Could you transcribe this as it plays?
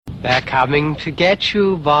They're coming to get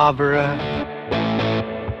you, Barbara.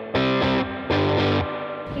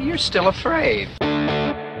 You're still afraid.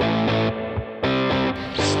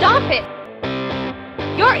 Stop it!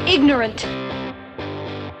 You're ignorant.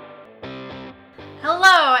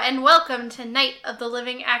 Hello and welcome to Night of the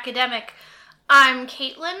Living Academic. I'm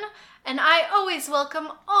Caitlin, and I always welcome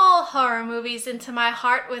all horror movies into my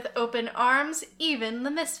heart with open arms, even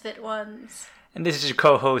the misfit ones. And this is your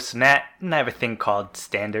co-host, Matt, and I have a thing called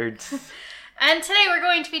Standards. And today we're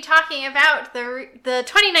going to be talking about the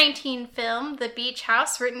 2019 film, The Beach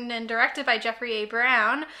House, written and directed by Jeffrey A.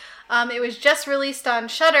 Brown. It was just released on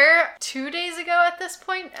Shudder 2 days ago at this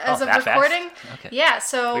point, as of recording. Okay. Yeah,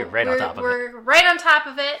 so we're right on top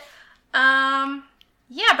of it.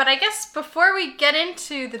 Yeah, but I guess before we get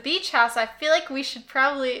into The Beach House, I feel like we should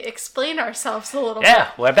probably explain ourselves a little bit.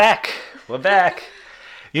 Yeah, we're back.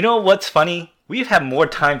 You know what's funny? We've had more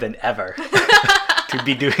time than ever to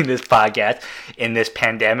be doing this podcast in this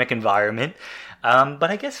pandemic environment. But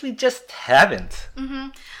I guess we just haven't.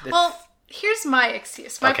 Mm-hmm. Well, here's my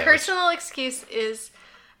excuse. My personal excuse is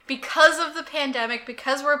because of the pandemic,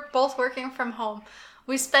 because we're both working from home,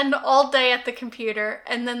 we spend all day at the computer,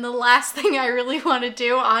 and then the last thing I really want to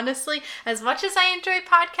do, honestly, as much as I enjoy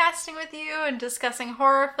podcasting with you and discussing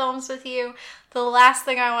horror films with you, the last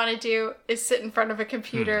thing I want to do is sit in front of a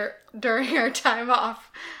computer during our time off.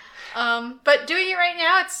 But doing it right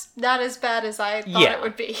now, it's not as bad as I thought it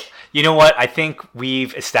would be. You know what? I think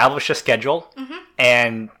we've established a schedule,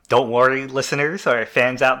 and don't worry, listeners or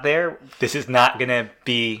fans out there, this is not going to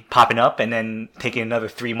be popping up and then taking another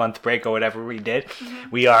 3-month break or whatever we did.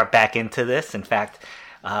 We are back into this. In fact,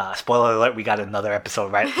 spoiler alert, we got another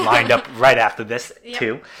episode lined up right after this,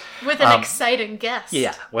 too. With an exciting guest.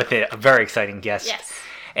 Yeah, with a very exciting guest. Yes.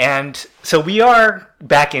 And so we are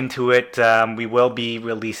back into it. We will be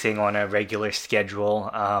releasing on a regular schedule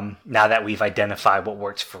now that we've identified what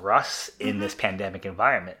works for us in this pandemic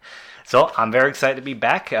environment. So I'm very excited to be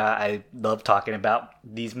back. I love talking about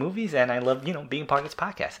these movies, and I love, being part of this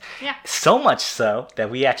podcast. Yeah. So much so that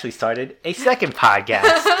we actually started a second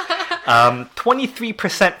podcast.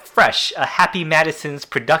 23% Fresh, a Happy Madison's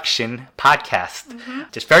production podcast.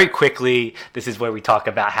 Just very quickly, this is where we talk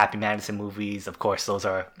about Happy Madison movies. Of course, those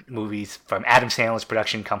are movies from Adam Sandler's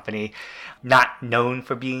production company, not known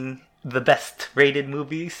for being the best rated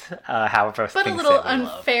movies. However, but a little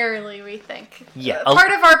unfairly, we think. Yeah.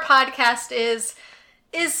 Part of our podcast is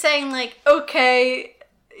saying, like, okay,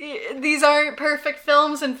 these aren't perfect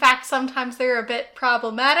films. In fact, sometimes they're a bit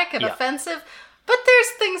problematic and offensive. But there's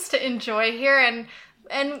things to enjoy here, and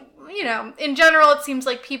in general, it seems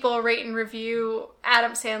like people rate and review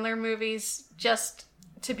Adam Sandler movies just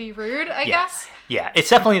to be rude, I guess. Yeah, it's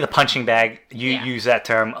definitely the punching bag. You use that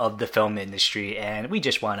term of the film industry, and we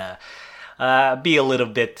just want to be a little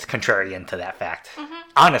bit contrarian to that fact.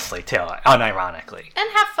 Honestly, too, unironically. And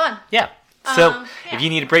have fun. Yeah. So, if you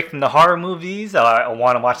need a break from the horror movies or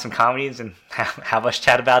want to watch some comedies and have us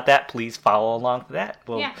chat about that, please follow along to that.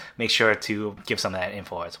 We'll make sure to give some of that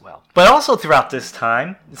info as well. But also throughout this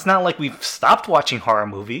time, it's not like we've stopped watching horror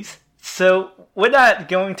movies. So, we're not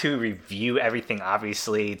going to review everything,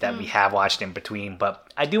 obviously, that we have watched in between.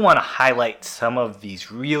 But I do want to highlight some of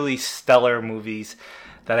these really stellar movies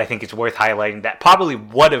that I think it's worth highlighting that probably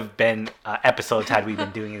would have been episodes had we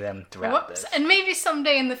been doing them throughout this. And maybe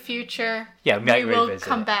someday in the future, we will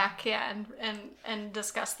come back and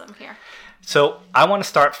discuss them here. So I want to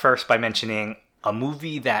start first by mentioning a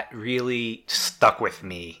movie that really stuck with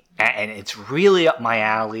me. And it's really up my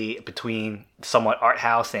alley between somewhat art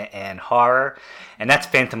house and horror. And that's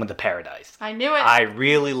Phantom of the Paradise. I knew it. I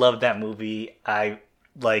really love that movie.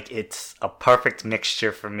 It's a perfect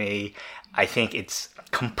mixture for me. I think it's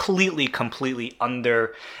completely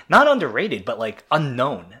not underrated, but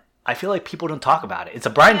unknown. I feel like people don't talk about it. It's a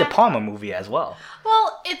Brian De Palma movie as well.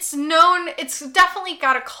 Well, it's known. It's definitely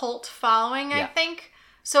got a cult following, I think.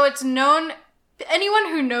 So it's known. Anyone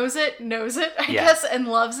who knows it, I guess, and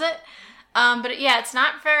loves it. But it's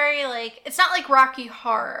not very, it's not like Rocky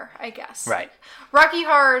Horror, I guess. Right. Rocky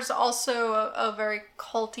Horror is also a very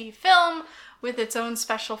culty film with its own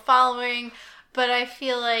special following. But I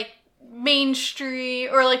feel like mainstream,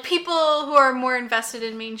 or people who are more invested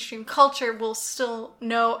in mainstream culture will still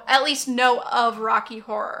at least know of Rocky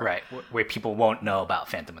Horror. Right, where people won't know about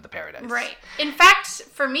Phantom of the Paradise. Right. In fact,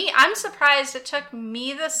 for me, I'm surprised it took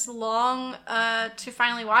me this long to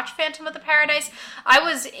finally watch Phantom of the Paradise. I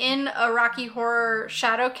was in a Rocky Horror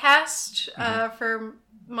shadowcast for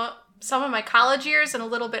some of my college years and a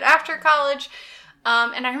little bit after college.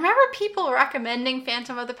 And I remember people recommending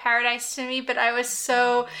Phantom of the Paradise to me, but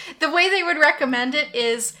the way they would recommend it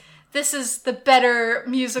is this is the better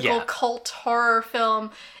musical cult horror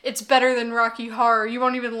film. It's better than Rocky Horror. You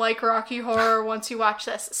won't even like Rocky Horror once you watch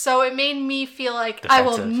this. So it made me feel like I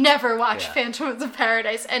will never watch Phantom of the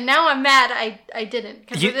Paradise. And now I'm mad I didn't,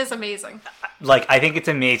 because it is amazing. Like, I think it's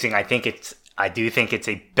amazing. I do think it's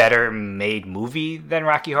a better made movie than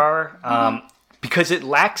Rocky Horror. Because it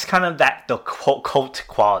lacks kind of the cult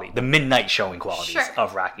quality, the midnight showing qualities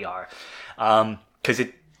of Rocky Horror. Because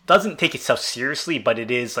it doesn't take itself seriously, but it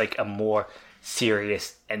is like a more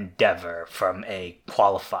serious endeavor from a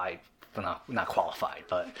qualified, well, not qualified,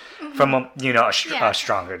 but from a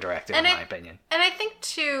stronger director, in my opinion. And I think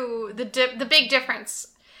too, the big difference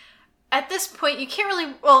at this point, you can't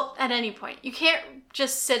really, well, at any point, you can't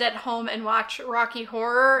just sit at home and watch Rocky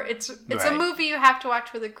Horror. It's a movie you have to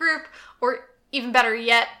watch with a group, or even better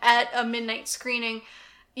yet, at a midnight screening.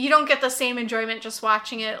 You don't get the same enjoyment just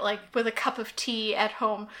watching it like with a cup of tea at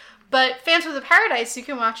home. But Phantom of the Paradise, you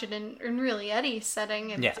can watch it in really any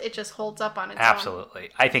setting, and it just holds up on its own.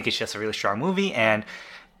 Absolutely. I think it's just a really strong movie, and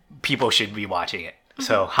people should be watching it.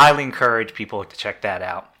 So highly encourage people to check that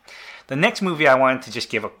out. The next movie I wanted to just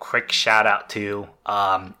give a quick shout out to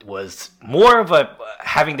was more of a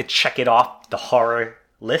having to check it off the horror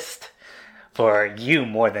list for you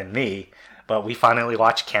more than me. But we finally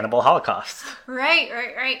watched Cannibal Holocaust. Right.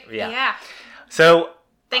 Yeah. So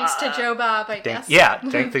thanks to Joe Bob, I guess. Yeah,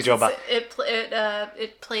 thanks to Joe Bob.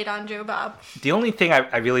 It played on Joe Bob. The only thing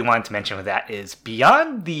I really wanted to mention with that is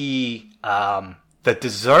beyond the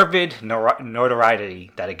deserved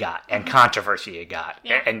notoriety that it got and controversy it got,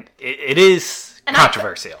 and it is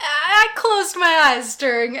controversial. I closed my eyes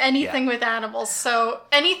during anything with animals, so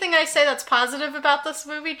anything I say that's positive about this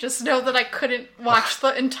movie, just know that I couldn't watch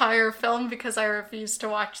the entire film because I refused to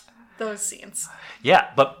watch those scenes. Yeah,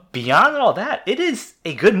 but beyond all that, it is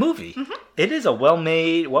a good movie. It is a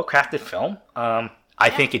well-made, well-crafted film. I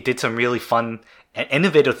think it did some really fun and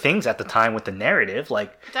innovative things at the time with the narrative.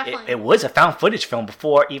 Like, it was a found footage film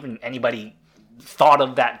before even anybody thought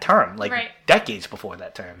of that term, decades before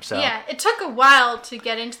that term. So yeah, it took a while to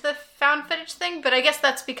get into the found footage thing, but I guess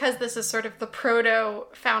that's because this is sort of the proto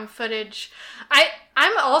found footage.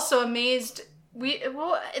 I'm also amazed.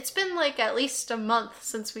 It's been like at least a month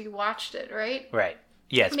since we watched it, right? Right.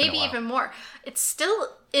 Yeah, it's maybe been a while. Even more. It's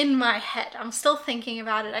still in my head. I'm still thinking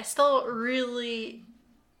about it. I still really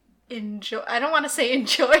I don't want to say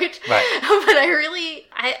enjoyed, but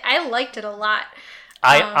I liked it a lot.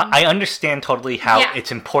 I understand totally how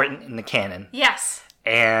it's important in the canon. Yes.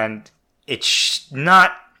 And it's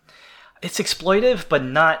exploitive, but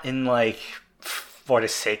not in like for the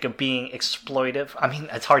sake of being exploitive. I mean,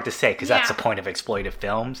 it's hard to say because that's the point of exploitive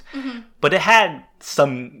films. But it had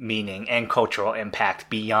some meaning and cultural impact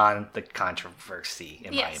beyond the controversy,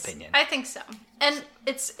 in my opinion. I think so. And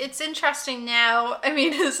it's interesting now. I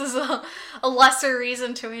mean, this is a lesser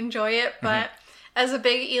reason to enjoy it, but as a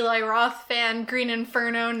big Eli Roth fan, Green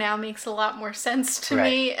Inferno now makes a lot more sense to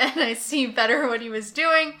me, and I see better what he was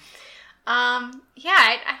doing. I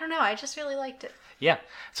don't know. I just really liked it. Yeah.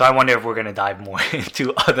 So I wonder if we're going to dive more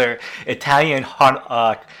into other Italian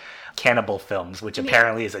cannibal films, which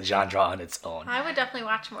apparently is a genre on its own. I would definitely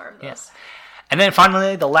watch more of those. Yeah. And then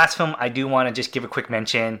finally, the last film I do want to just give a quick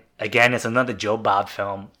mention. Again, it's another Joe Bob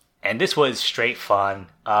film. And this was straight fun.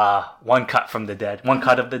 One Cut from the Dead. One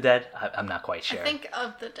Cut of the Dead? I'm not quite sure. I think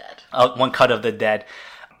of the Dead. One Cut of the Dead.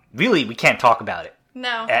 Really, we can't talk about it.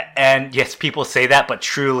 No. And yes, people say that, but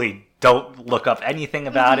truly don't look up anything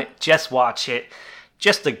about it. Just watch it.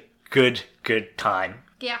 Just a good time.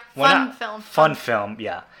 Yeah, film. Fun film,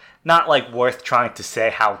 yeah. Not like worth trying to say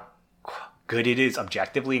how good it is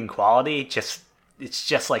objectively in quality. It's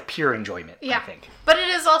just like pure enjoyment, I think. But it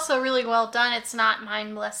is also really well done. It's not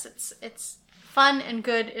mindless. It's fun and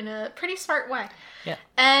good in a pretty smart way. Yeah.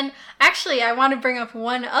 And actually, I want to bring up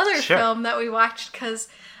one other film that we watched because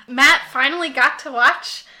Matt finally got to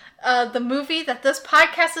watch the movie that this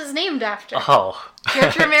podcast is named after. Oh.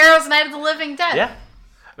 George Romero's Night of the Living Dead. Yeah.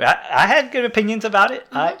 I had good opinions about it.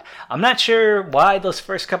 I'm not sure why those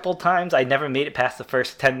first couple times I never made it past the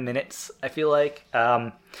first 10 minutes, I feel like.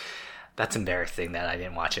 That's embarrassing that I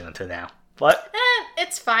didn't watch it until now. But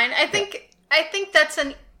it's fine. I think that's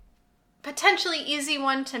an potentially easy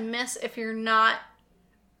one to miss if you're not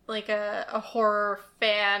like a horror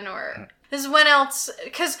fan or... There's one else,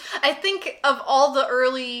 because I think of all the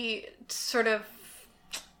early sort of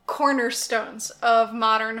cornerstones of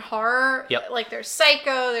modern horror, like there's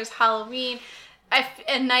Psycho, there's Halloween,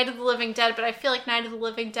 and Night of the Living Dead, but I feel like Night of the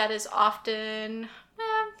Living Dead is often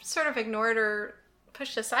sort of ignored or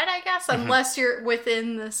pushed aside, I guess, unless you're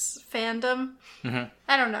within this fandom.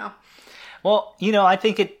 I don't know. Well, I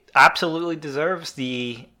think it absolutely deserves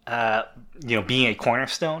the being a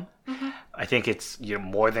cornerstone. Mm-hmm. I think it's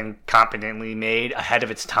more than competently made, ahead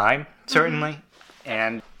of its time, certainly,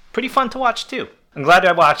 and pretty fun to watch too. I'm glad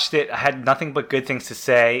I watched it. I had nothing but good things to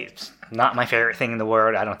say. It's not my favorite thing in the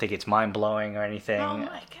world. I don't think it's mind-blowing or anything. Oh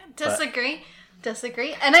my god, disagree.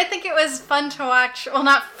 And I think it was fun to watch. Well,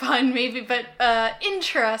 not fun maybe, but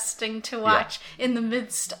interesting to watch in the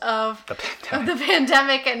midst of the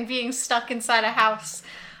pandemic and being stuck inside a house.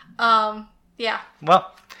 Yeah.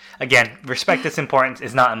 Well, again, respect its importance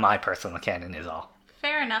is not in my personal canon is all.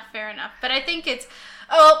 Fair enough. But I think it's...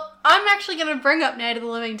 Oh, I'm actually going to bring up Night of the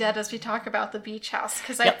Living Dead as we talk about the beach house,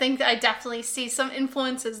 because I think I definitely see some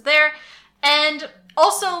influences there. And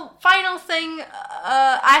also, final thing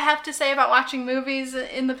I have to say about watching movies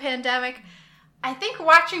in the pandemic, I think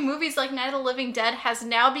watching movies like Night of the Living Dead has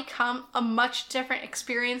now become a much different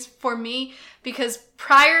experience for me, because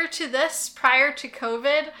prior to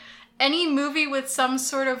COVID, any movie with some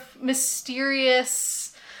sort of mysterious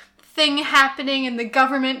thing happening and the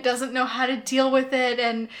government doesn't know how to deal with it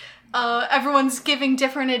and everyone's giving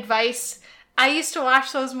different advice, I used to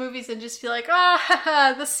watch those movies and just be like,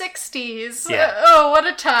 the 60s. Yeah. Oh, what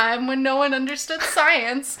a time when no one understood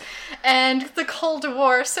science. And the Cold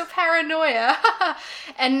War, so paranoia.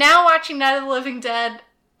 And now watching Night of the Living Dead,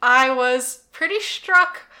 I was pretty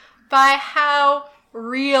struck by how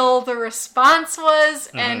real the response was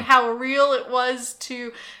and how real it was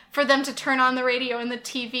for them to turn on the radio and the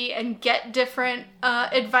TV and get different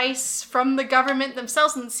advice from the government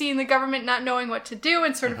themselves, and seeing the government not knowing what to do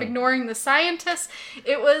and sort of ignoring the scientists.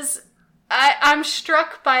 It was... I'm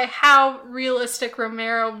struck by how realistic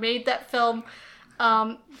Romero made that film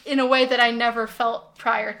in a way that I never felt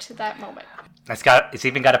prior to that moment. It's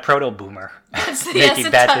even got a proto-boomer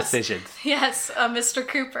making bad decisions. Yes, Mr.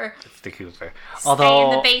 Cooper. Mr. Cooper. Stay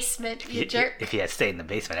in the basement, you jerk. If he had stayed in the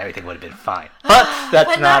basement, everything would have been fine. But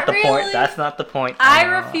that's not the point. That's not the point. I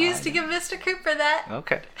refuse to give Mr. Cooper that.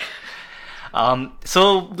 Okay.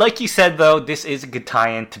 So, like you said, though, this is a good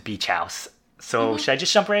tie-in to Beach House. So, should I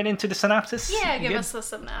just jump right into the synopsis? Yeah, give us the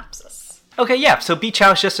synopsis. Okay, yeah, so Beach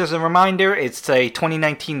House, just as a reminder, it's a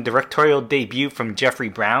 2019 directorial debut from Jeffrey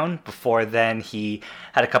Brown. Before then, he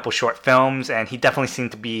had a couple short films, and he definitely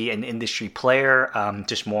seemed to be an industry player,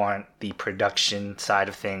 just more on the production side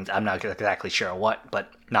of things. I'm not exactly sure what, but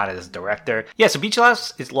not as a director. Yeah, so Beach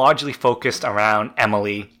House is largely focused around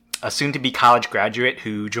Emily, a soon-to-be college graduate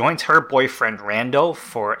who joins her boyfriend Randall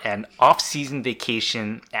for an off-season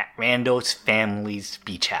vacation at Randall's family's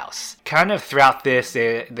beach house. Kind of throughout this,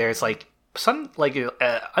 there's some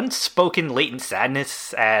unspoken latent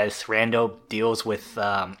sadness as Randall deals with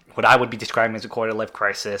what I would be describing as a quarter-life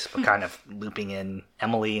crisis, but kind of looping in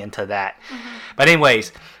Emily into that. Mm-hmm. But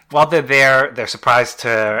anyways, while they're there, they're surprised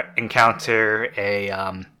to encounter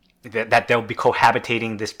that they'll be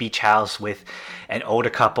cohabitating this beach house with an older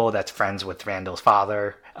couple that's friends with Randall's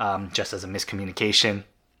father, just as a miscommunication.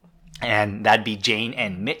 And that'd be Jane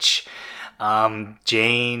and Mitch.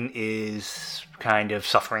 Jane is kind of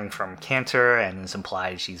suffering from cancer, and it's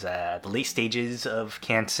implied she's at the late stages of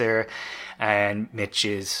cancer, and Mitch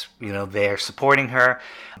is, there supporting her.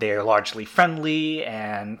 They're largely friendly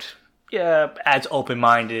and as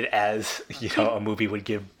open-minded as, a movie would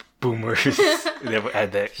give boomers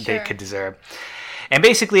that they could deserve. And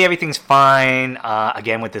basically everything's fine,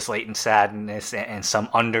 again with this latent sadness and some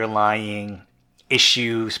underlying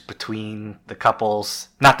issues between the couples,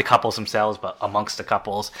 not the couples themselves, but amongst the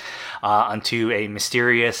couples, until a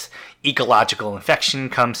mysterious ecological infection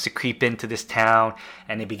comes to creep into this town,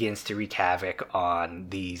 and it begins to wreak havoc on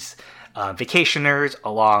these vacationers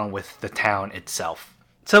along with the town itself.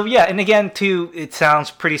 So yeah, and again too, it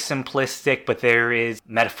sounds pretty simplistic, but there is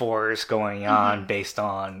metaphors going on based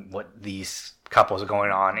on what these couples are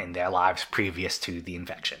going on in their lives previous to the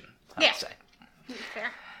infection, I would say.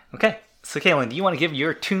 Fair. Okay. So, Kaylin, do you want to give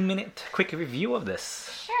your 2-minute quick review of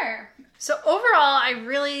this? Sure. So, overall, I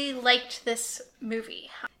really liked this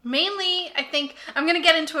movie. Mainly, I think I'm going to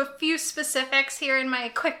get into a few specifics here in my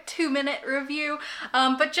quick 2-minute review,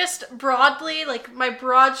 but just broadly, my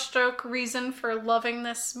broad stroke reason for loving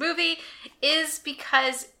this movie is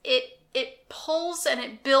because it pulls and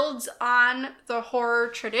it builds on the horror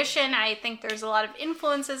tradition. I think there's a lot of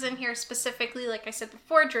influences in here, specifically, like I said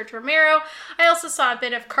before, George Romero. I also saw a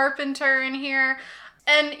bit of Carpenter in here.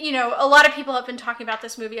 And, a lot of people have been talking about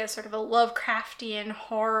this movie as sort of a Lovecraftian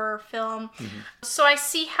horror film. Mm-hmm. So I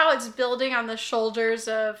see how it's building on the shoulders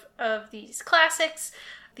of these classics,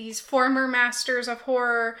 these former masters of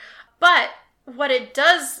horror. But what it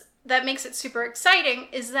does that makes it super exciting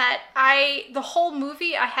is that the whole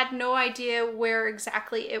movie, I had no idea where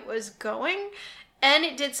exactly it was going. and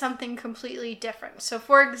it did something completely different. So,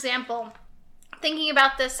 for example, thinking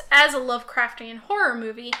about this as a Lovecraftian horror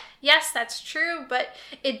movie, yes, that's true, but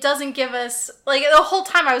it doesn't give us, like, the whole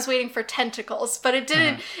time I was waiting for tentacles, but it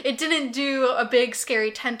didn't do a big, scary,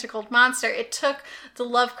 tentacled monster. It took the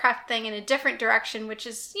Lovecraft thing in a different direction, which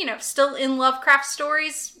is, still in Lovecraft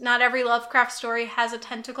stories. Not every Lovecraft story has a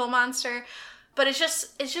tentacle monster, but it's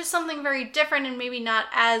just something very different and maybe not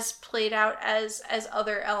as played out as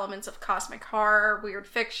other elements of cosmic horror, weird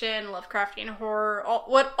fiction, Lovecraftian horror,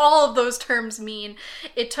 what all of those terms mean.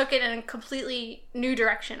 It took it in a completely new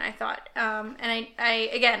direction, I thought. And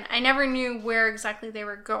I never knew where exactly they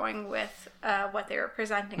were going with what they were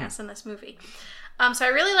presenting us in this movie. So I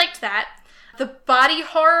really liked that. The body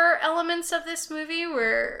horror elements of this movie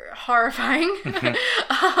were horrifying.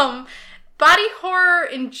 Body horror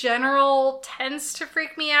in general tends to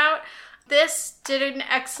freak me out. This did an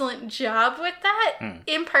excellent job with that.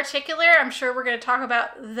 In particular, I'm sure we're going to talk about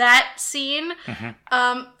that scene.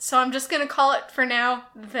 So I'm just going to call it for now,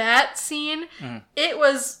 that scene. It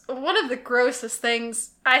was one of the grossest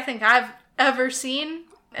things I think I've ever seen.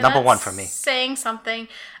 Number one for me. Saying something.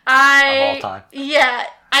 Of all time. Yeah.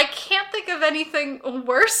 I can't think of anything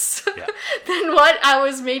worse than what I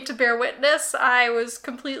was made to bear witness. I was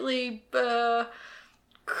completely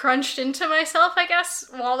crunched into myself, I guess,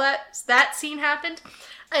 while that scene happened.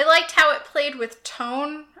 I liked how it played with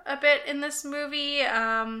tone a bit in this movie,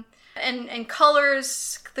 and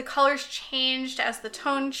colors. The colors changed as the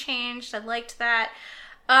tone changed. I liked that.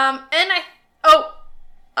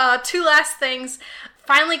 Two last things.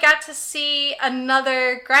 Finally got to see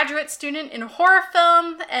another graduate student in a horror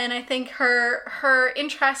film, and I think her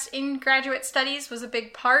interest in graduate studies was a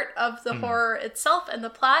big part of the horror itself and the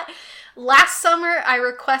plot. Last summer,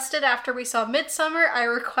 after we saw Midsommar, I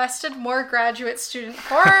requested more graduate student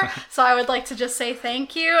horror, so I would like to just say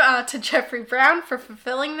thank you to Jeffrey Brown for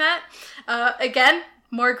fulfilling that. Again,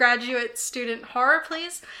 more graduate student horror,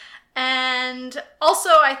 please. And also,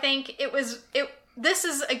 I think this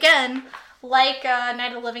is, again, like Night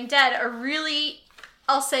of the Living Dead, a really,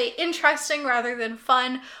 I'll say, interesting rather than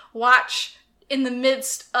fun watch in the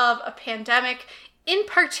midst of a pandemic. In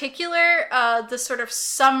particular, the sort of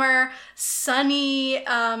summer, sunny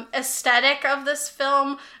aesthetic of this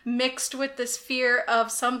film mixed with this fear of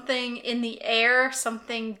something in the air,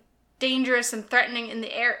 something dangerous and threatening in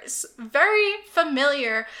the air, is very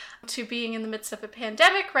familiar to being in the midst of a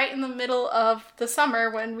pandemic, right in the middle of the summer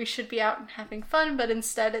when we should be out and having fun, but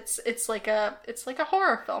instead it's like a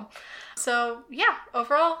horror film. So yeah,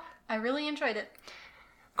 overall, I really enjoyed it.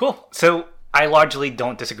 Cool. So I largely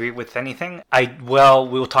don't disagree with anything.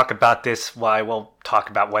 We'll talk about this. I will talk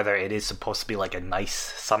about whether it is supposed to be like a nice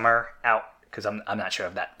summer out, because I'm not sure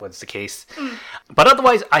if that was the case. But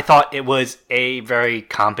otherwise, I thought it was a very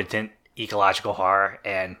competent ecological horror,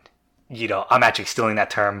 and I'm actually stealing that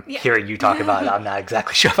term, hearing you talk about it. I'm not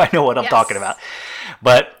exactly sure if I know what I'm talking about.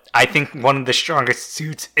 But I think one of the strongest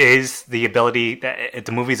suits is the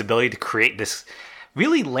movie's ability to create this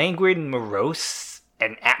really languid, morose,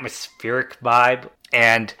 and atmospheric vibe.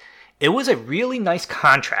 And it was a really nice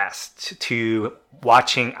contrast to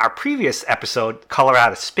watching our previous episode, Color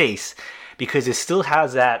Out of Space, because it still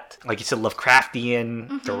has that, like you said,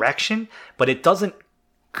 Lovecraftian direction, but it doesn't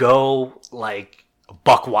go like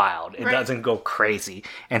buck wild. It doesn't go crazy.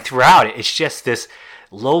 And throughout it, it's just this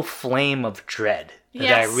low flame of dread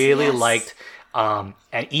that I really liked. And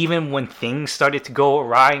even when things started to go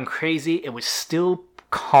awry and crazy, it was still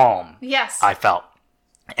calm. Yes. I felt.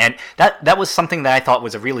 And that was something that I thought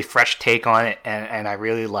was a really fresh take on it, and I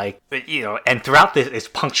really liked, and throughout this, it's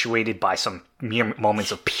punctuated by some mere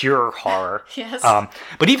moments of pure horror. Yes.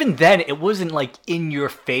 But even then, it wasn't like in your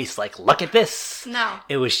face, like, look at this. No.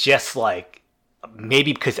 It was just like,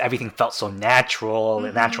 maybe because everything felt so natural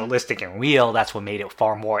and naturalistic and real, that's what made it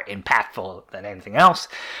far more impactful than anything else.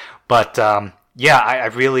 But I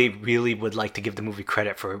really, really would like to give the movie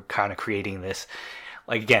credit for kind of creating this,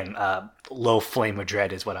 like, again, low flame of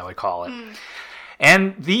dread is what I would call it.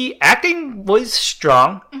 And the acting was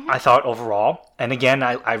strong, I thought, overall. And again,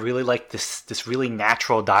 I really liked this really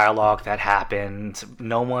natural dialogue that happened.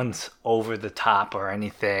 No one's over the top or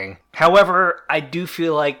anything. However, I do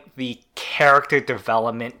feel like the character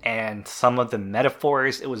development and some of the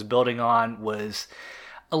metaphors it was building on was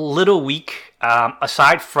a little weak.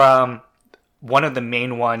 Aside from one of the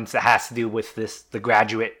main ones that has to do with the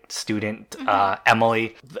graduate student,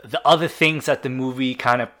 Emily. The other things that the movie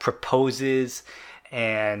kind of proposes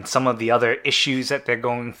and some of the other issues that they're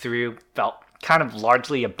going through felt kind of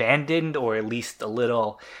largely abandoned, or at least a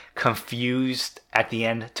little confused at the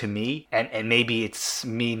end to me. And maybe it's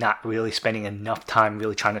me not really spending enough time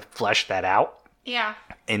really trying to flesh that out.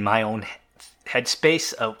 in my own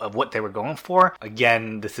headspace of what they were going for.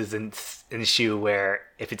 Again, this is an issue where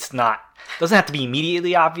if it's not, doesn't have to be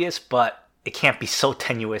immediately obvious, but it can't be so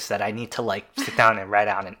tenuous that I need to like sit down and write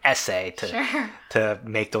out an essay to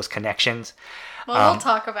make those connections. Well, we'll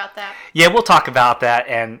talk about that. Yeah, we'll talk about that.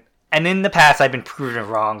 And in the past, I've been proven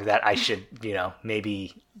wrong that I should,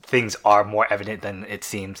 maybe things are more evident than it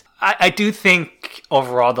seems. I do think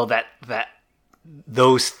overall, though, that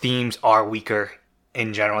those themes are weaker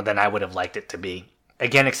in general than I would have liked it to be.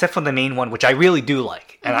 Again, except for the main one, which I really do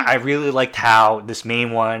like. And I really liked how this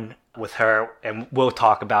main one with her, and we'll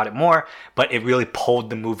talk about it more, but it really pulled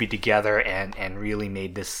the movie together and really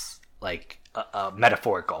made this like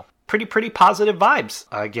metaphorical. Pretty positive vibes.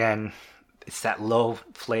 Again, it's that low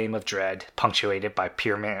flame of dread punctuated by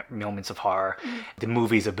pure moments of horror. The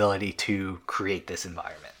movie's ability to create this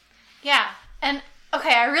environment. Yeah. And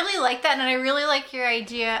okay, I really like that, and I really like your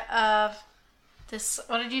idea of this,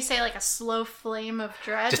 what did you say, like a slow flame of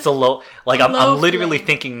dread? Just a low, like I'm literally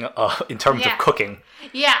thinking in terms of cooking.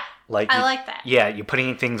 Yeah, I like that. Yeah, you're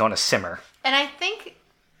putting things on a simmer. And I think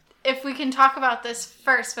if we can talk about this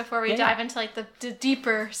first before we dive into like the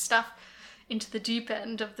deeper stuff, into the deep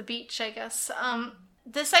end of the beach, I guess.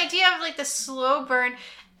 This idea of like the slow burn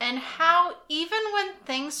and how even when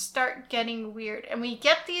things start getting weird and we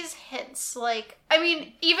get these hints, like, I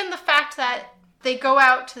mean, even the fact that they go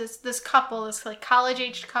out to this couple, this like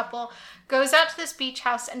college-aged couple, goes out to this beach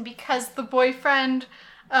house, and because the boyfriend,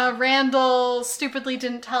 Randall, stupidly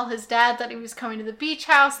didn't tell his dad that he was coming to the beach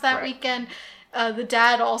house that weekend, the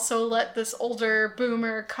dad also let this older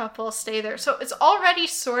boomer couple stay there. So it's already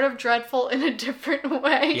sort of dreadful in a different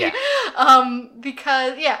way. Yeah.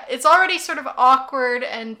 Because, it's already sort of awkward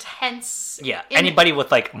and tense. Yeah, anybody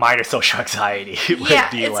with like minor social anxiety would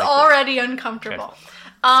be it's already uncomfortable.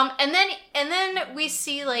 And then we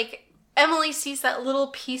see like Emily sees that little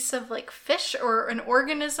piece of like fish or an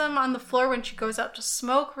organism on the floor when she goes out to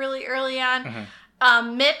smoke really early on.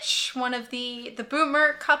 Mitch, one of the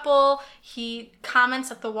boomer couple, he comments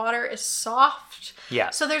that the water is soft.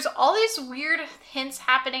 Yeah. So there's all these weird hints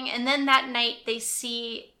happening, and then that night they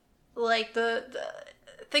see like the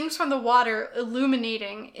things from the water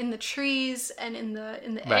illuminating in the trees and in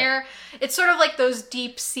the air. It's sort of like those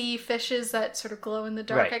deep sea fishes that sort of glow in the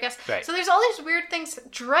dark, I guess. Right. So there's all these weird things,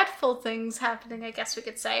 dreadful things happening, I guess we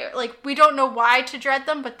could say. Like, we don't know why to dread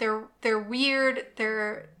them, but they're weird.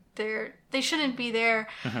 They shouldn't be there.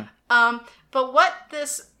 But what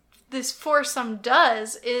this foursome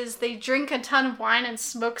does is they drink a ton of wine and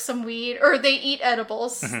smoke some weed, or they eat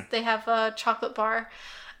edibles. They have a chocolate bar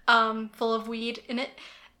full of weed in it.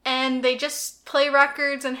 And they just play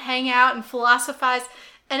records and hang out and philosophize.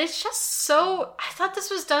 And it's just so... I thought this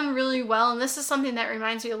was done really well. And this is something that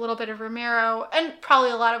reminds me a little bit of Romero, and probably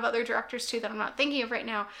a lot of other directors too that I'm not thinking of right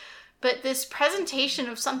now. But this presentation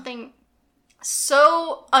of something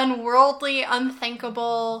so unworldly,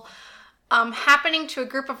 unthinkable, happening to a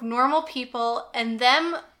group of normal people, and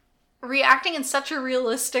them reacting in such a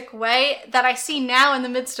realistic way that I see now in the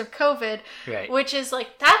midst of COVID, which is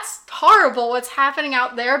like, that's horrible what's happening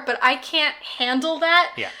out there, but I can't handle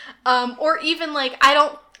that. Or even like,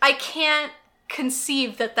 I can't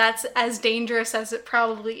conceive that that's as dangerous as it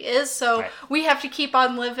probably is. So we have to keep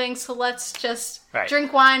on living. So let's just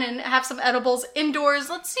drink wine and have some edibles indoors.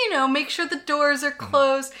 Let's, make sure the doors are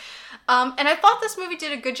closed. And I thought this movie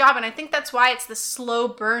did a good job, and I think that's why it's the slow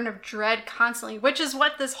burn of dread constantly, which is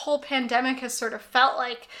what this whole pandemic has sort of felt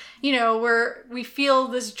like. We feel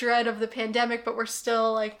this dread of the pandemic, but we're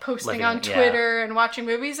still like posting on Twitter and watching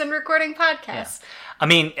movies and recording podcasts. I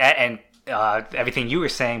mean, and everything you were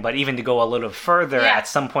saying, but even to go a little further, at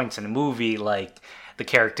some points in the movie, like the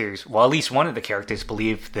characters, well, at least one of the characters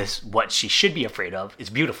believe this, what she should be afraid of is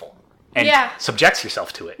beautiful, and subjects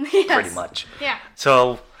herself to it pretty much. Yeah.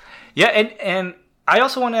 So... yeah, and I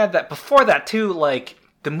also want to add that before that, too, like,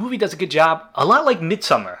 the movie does a good job, a lot like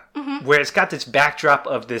Midsommar, where it's got this backdrop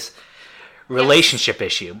of this relationship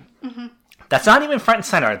issue. That's not even front and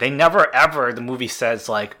center. They never, ever, the movie says,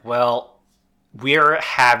 like, well, we're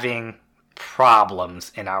having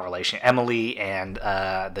problems in our relationship. Emily and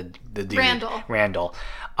the dude. Randall.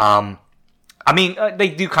 I mean, they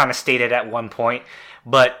do kind of state it at one point,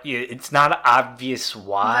 but it's not obvious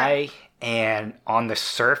why. And on the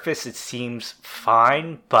surface, it seems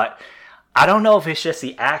fine, but I don't know if it's just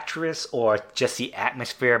the actress or just the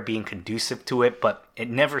atmosphere being conducive to it, but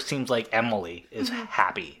it never seems like Emily is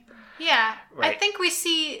happy. Yeah, I think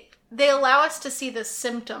they allow us to see the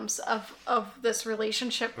symptoms of this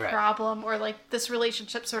relationship problem, or like this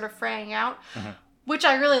relationship sort of fraying out. Which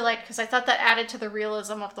I really liked, because I thought that added to the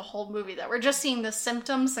realism of the whole movie, that we're just seeing the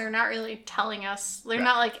symptoms. They're not really telling us. They're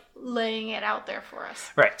not, like, laying it out there for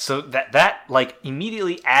us. Right. So that like,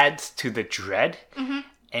 immediately adds to the dread.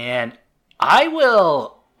 And I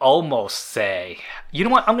will almost say, you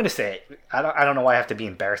know what? I'm going to say it. I don't know why I have to be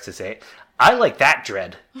embarrassed to say it. I like that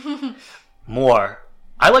dread more.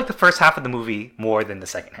 I like the first half of the movie more than the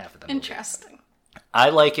second half of the movie. Interesting. I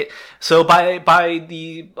like it. So by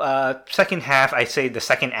the second half, I say the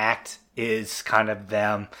second act is kind of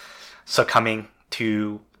them succumbing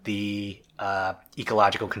to the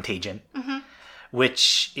ecological contagion,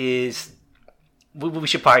 which is, we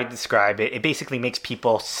should probably describe it. It basically makes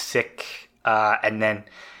people sick, and then,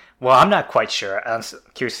 well, I'm not quite sure. I'm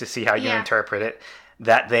curious to see how you interpret it.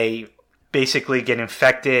 That they basically get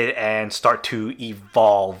infected and start to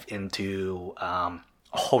evolve into a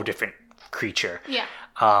whole different creature. Yeah.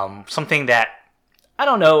 Something that, I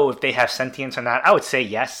don't know if they have sentience or not. I would say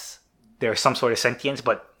yes, there's some sort of sentience,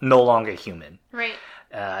 but no longer human. Right.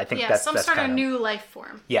 I think that's some sort of new life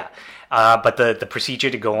form. Yeah. But the procedure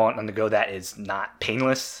to go on undergo that is not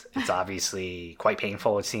painless. It's obviously quite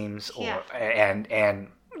painful, it seems, and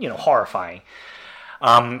horrifying.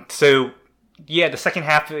 So yeah, the second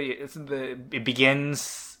half, it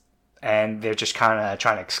begins, and they're just kind of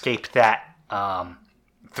trying to escape that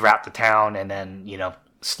throughout the town, and then,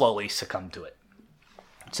 slowly succumb to it.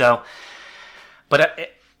 So, but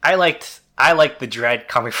I liked the dread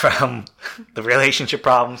coming from the relationship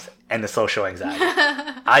problems and the social anxiety.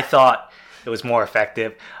 I thought it was more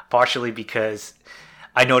effective, partially because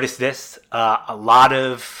I noticed this. A lot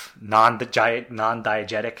of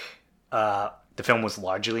non-diegetic. The film was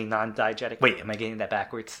largely non-diegetic. Wait, am I getting that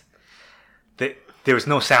backwards? There was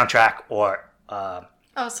no soundtrack or...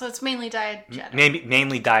 so it's mainly diegetic.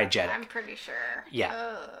 Mainly diegetic. I'm pretty sure.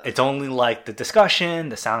 Yeah. It's only like the discussion,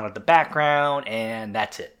 the sound of the background, and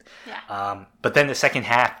that's it. Yeah. But then the second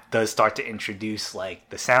half does start to introduce like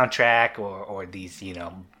the soundtrack or these,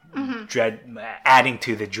 dread, adding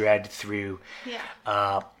to the dread through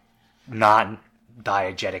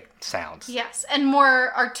non-diegetic sounds. Yes, and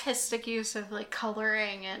more artistic use of like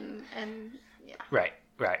coloring and yeah. Right.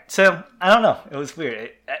 So, I don't know. It was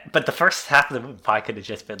weird. But the first half of the movie probably could have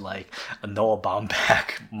just been like a Noah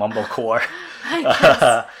Baumbach mumblecore.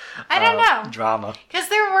 I don't know. Drama. Because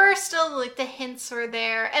there were still, like, the hints were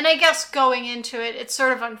there. And I guess going into it, it's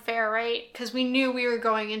sort of unfair, right? Because we knew we were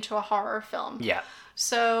going into a horror film. Yeah.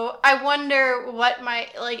 So, I wonder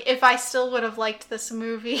if I still would have liked this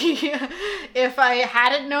movie. If I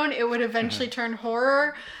hadn't known it would eventually turn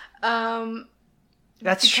horror.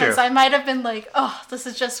 That's true. Because I might have been like, oh, this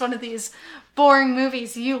is just one of these boring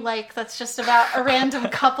movies you like that's just about a random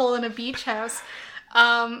couple in a beach house.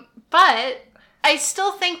 But I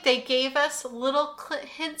still think they gave us little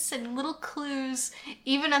hints and little clues,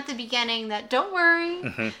 even at the beginning, that don't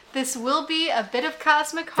worry, this will be a bit of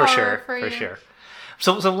cosmic horror for you. For sure.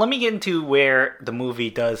 So let me get into where the movie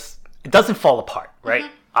doesn't fall apart, right?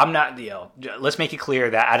 I'm not, let's make it clear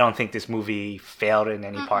that I don't think this movie failed in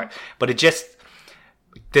any part, but it just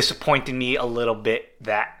disappointed me a little bit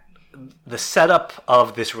that the setup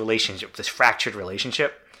of this relationship, this fractured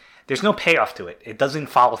relationship, there's no payoff to it. It doesn't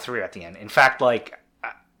follow through at the end. In fact, like,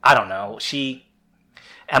 I don't know,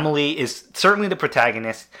 Emily is certainly the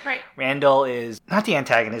protagonist. Right. Randall is not the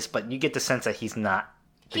antagonist, but you get the sense that he's not.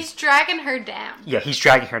 He's dragging her down. Yeah, he's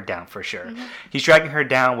dragging her down for sure. He's dragging her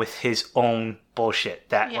down with his own bullshit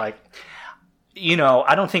that, I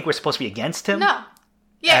don't think we're supposed to be against him. No.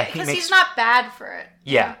 Yeah, because he's not bad for it.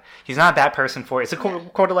 Yeah, he's not a bad person for it. It's a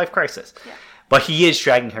quarter-life crisis. Yeah. But he is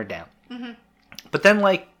dragging her down. But then,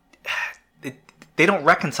 like, they don't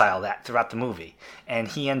reconcile that throughout the movie. And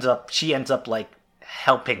she ends up, like,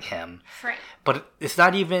 helping him. Right. But it's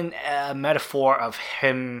not even a metaphor of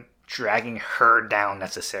him dragging her down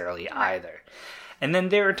necessarily either. And then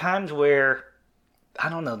there are times where, I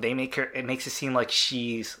don't know, it makes it seem like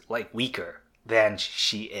she's, like, weaker than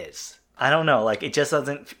she is. I don't know, like, it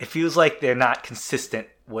feels like they're not consistent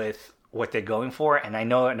with what they're going for, and I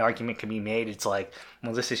know an argument can be made, it's like,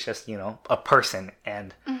 well, this is just, a person,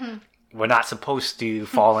 and we're not supposed to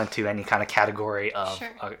fall into any kind of category of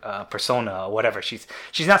a persona or whatever. She's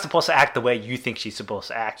not supposed to act the way you think she's supposed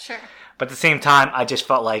to act. Sure. But at the same time, I just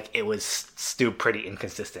felt like it was still pretty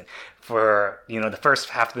inconsistent. For, the first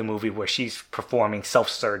half of the movie where she's performing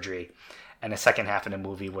self-surgery, and the second half of the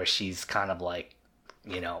movie where she's kind of like,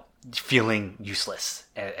 feeling useless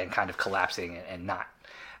and kind of collapsing and not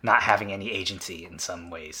having any agency in some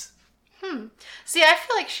ways. See, I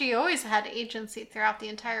feel like she always had agency throughout the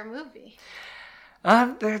entire movie.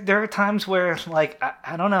 There are times where, like,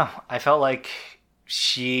 I don't know. I felt like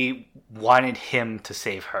she wanted him to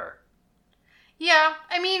save her. Yeah,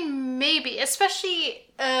 I mean, maybe. Especially,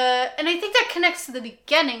 and I think that connects to the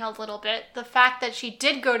beginning a little bit. The fact that she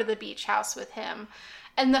did go to the beach house with him.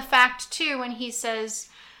 And the fact, too, when he says,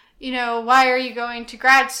 you know, why are you going to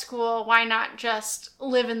grad school? Why not just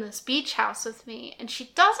live in this beach house with me? And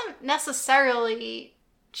she doesn't necessarily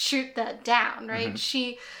shoot that down, right? Mm-hmm.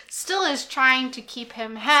 She still is trying to keep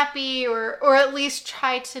him happy or at least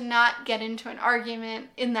try to not get into an argument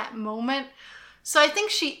in that moment. So I think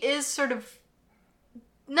she is sort of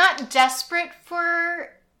not desperate for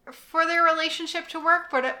their relationship to work,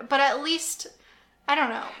 but at least, I don't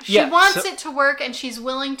know. She wants it to work, and she's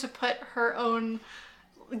willing to put her own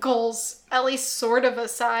goals at least sort of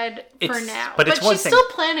aside for now. But she's still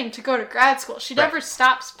planning to go to grad school. She never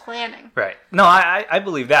stops planning. Right. No, I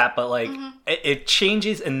believe that, but like it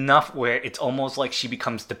changes enough where it's almost like she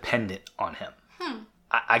becomes dependent on him.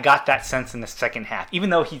 I got that sense in the second half, even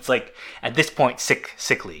though he's like at this point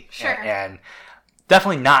sickly. Sure. And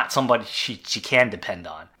definitely not somebody she can depend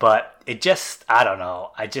on. But it just, I don't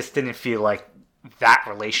know. I just didn't feel like that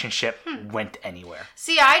relationship went anywhere.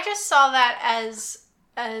 See, I just saw that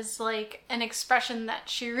as like an expression that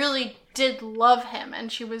she really did love him,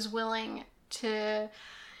 and she was willing to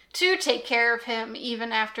take care of him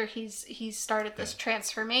even after he's started this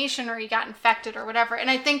transformation or he got infected or whatever. And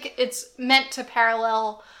I think it's meant to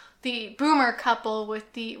parallel the Boomer couple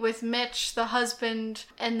with Mitch, the husband,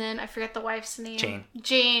 and then I forget the wife's name.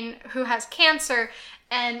 Jane, who has cancer.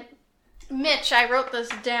 And Mitch, I wrote this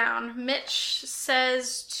down. Mitch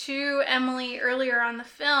says to Emily earlier on the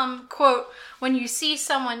film, quote, "When you see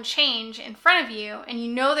someone change in front of you and you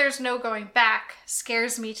know there's no going back,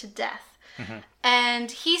 scares me to death." Mm-hmm. And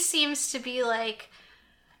he seems to be like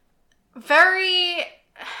very,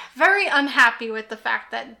 very unhappy with the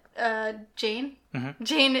fact that Jane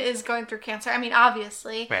is going through cancer. I mean,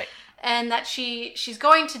 obviously. Right. And that she's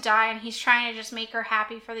going to die, and he's trying to just make her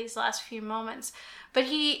happy for these last few moments. But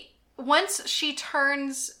once she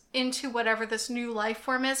turns into whatever this new life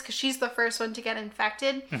form is, because she's the first one to get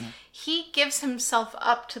infected, he gives himself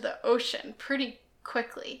up to the ocean pretty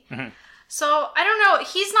quickly. Mm-hmm. So, I don't know.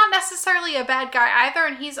 He's not necessarily a bad guy either,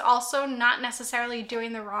 and he's also not necessarily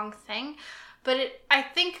doing the wrong thing. But I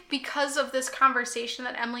think because of this conversation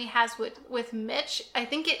that Emily has with Mitch, I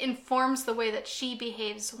think it informs the way that she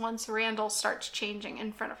behaves once Randall starts changing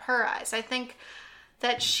in front of her eyes. I think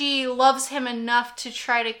that she loves him enough to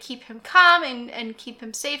try to keep him calm and keep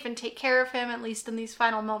him safe and take care of him, at least in these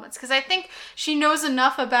final moments. Because I think she knows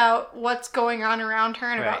enough about what's going on around her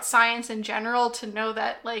and about science in general to know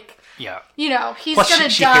that, like, you know, he's going to die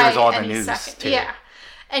she hears all the any news second. Too. Yeah.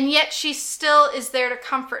 And yet she still is there to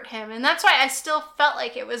comfort him. And that's why I still felt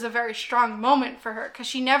like it was a very strong moment for her. Because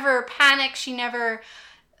she never panics. She never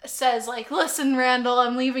says, like, listen, Randall,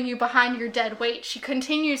 I'm leaving you behind your dead weight. She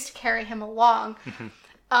continues to carry him along.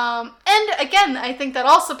 And again, I think that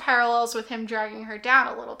also parallels with him dragging her down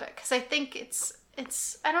a little bit. Because I think it's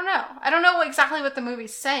I don't know. I don't know exactly what the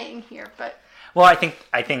movie's saying here, but... Well, I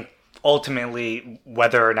think ultimately,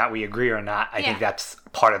 whether or not we agree or not, I think that's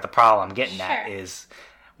part of the problem I'm getting at is...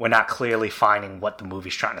 We're not clearly finding what the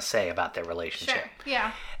movie's trying to say about their relationship. Sure,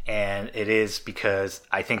 yeah. And it is because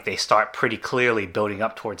I think they start pretty clearly building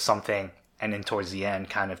up towards something and then towards the end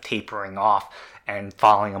kind of tapering off and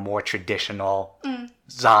following a more traditional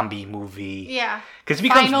zombie movie. Yeah. Because it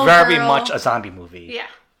becomes very much a zombie movie. Yeah.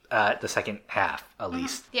 The second half, at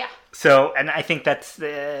least. Yeah. So, and I think that's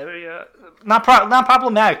not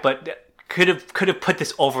problematic, but could have put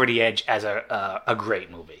this over the edge as a great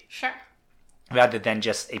movie. Sure. Rather than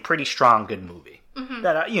just a pretty strong, good movie.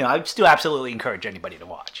 That I still absolutely encourage anybody to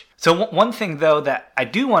watch. So one thing, though, that I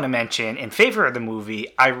do want to mention in favor of the movie,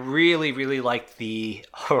 I really, really liked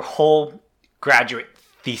her whole graduate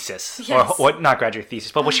thesis. Yes. Or not graduate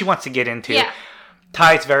thesis, but what she wants to get into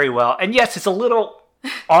ties very well. And yes, it's a little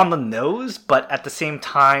on the nose, but at the same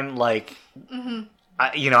time, like,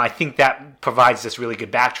 I think that provides this really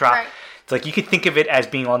good backdrop. Right. It's like you could think of it as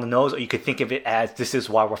being on the nose, or you could think of it as this is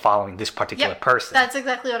why we're following this particular person. That's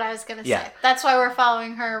exactly what I was going to say. That's why we're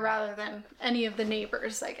following her rather than any of the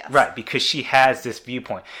neighbors, I guess. Right, because she has this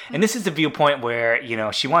viewpoint. And this is the viewpoint where,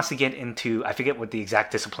 she wants to get into, I forget what the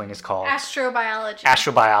exact discipline is called.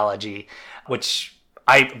 Astrobiology, which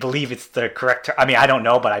I believe it's the correct term. I mean, I don't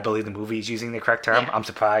know, but I believe the movie is using the correct term. Yeah. I'm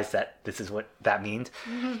surprised that this is what that means.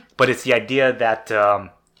 But it's the idea that...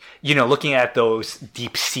 looking at those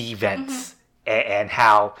deep sea vents and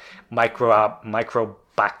how microbial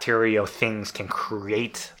bacterial things can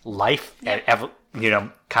create life and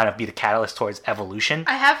kind of be the catalyst towards evolution.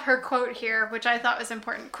 I have her quote here, which I thought was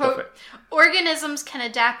important. Quote, organisms can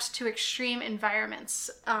adapt to extreme environments.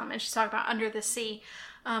 And she's talking about under the sea.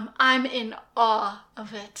 I'm in awe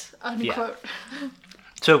of it, unquote. Yeah.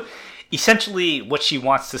 So essentially what she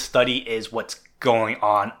wants to study is what's going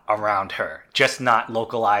on around her, just not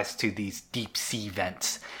localized to these deep sea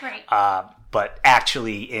vents. Right. But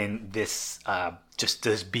actually in this, just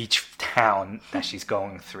this beach town that she's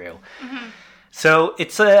going through. Mm-hmm. So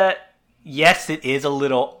yes, it is a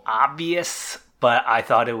little obvious, but I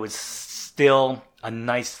thought it was still a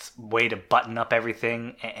nice way to button up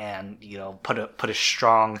everything and, put a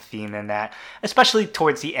strong theme in that, especially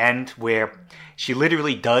towards the end where she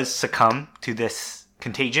literally does succumb to this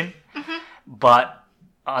contagion. Mm-hmm. But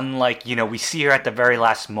unlike, we see her at the very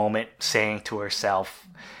last moment saying to herself,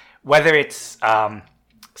 whether it's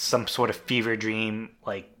some sort of fever dream,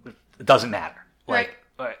 like, it doesn't matter. Right.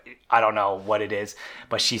 I don't know what it is,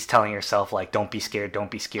 but she's telling herself, like, don't be scared,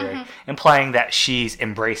 mm-hmm. implying that she's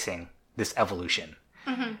embracing this evolution.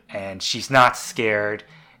 Mm-hmm. And she's not scared,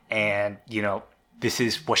 and, this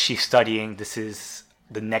is what she's studying, this is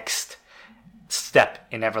the next step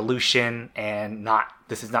in evolution, and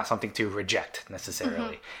this is not something to reject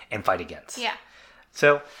necessarily and fight against. Yeah.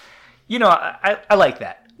 So, I like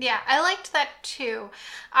that. Yeah, I liked that too.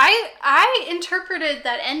 I interpreted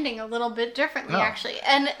that ending a little bit differently, actually.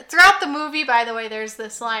 And throughout the movie, by the way, there's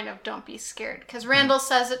this line of "Don't be scared," because Randall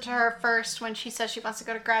says it to her first when she says she wants to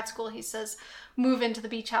go to grad school. He says, "Move into the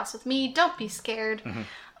beach house with me. Don't be scared." Mm-hmm.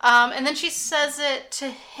 And then she says it to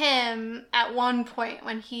him at one point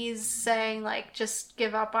when he's saying, like, "Just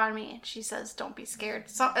give up on me." And she says, "Don't be scared."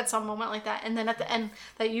 So at some moment like that. And then at the end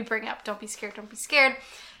that you bring up, "Don't be scared, don't be scared."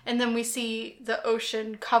 And then we see the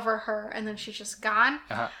ocean cover her, and then she's just gone.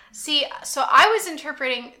 Uh-huh. See, so I was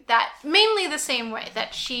interpreting that mainly the same way,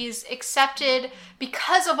 that she's accepted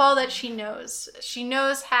because of all that she knows. She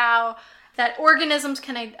knows how that organisms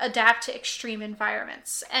can adapt to extreme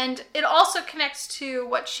environments. And it also connects to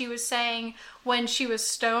what she was saying when she was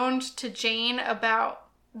stoned to Jane about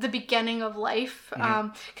the beginning of life.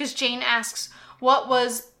 Because Jane asks,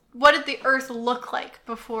 what did the earth look like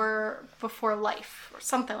before life, or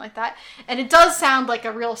something like that? And it does sound like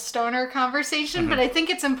a real stoner conversation, but I think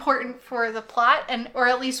it's important for the plot, or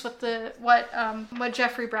at least what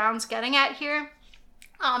Jeffrey Brown's getting at here.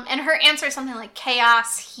 And her answer is something like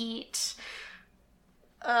chaos, heat,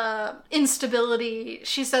 instability.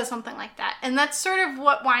 She says something like that, and that's sort of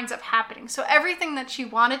what winds up happening. So everything that she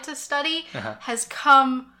wanted to study has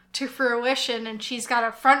come to fruition, and she's got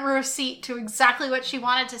a front row seat to exactly what she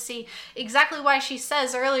wanted to see, exactly why she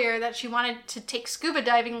says earlier that she wanted to take scuba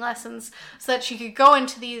diving lessons so that she could go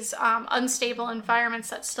into these unstable environments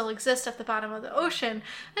that still exist at the bottom of the ocean.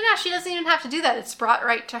 And now she doesn't even have to do that. It's brought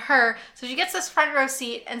right to her. So she gets this front row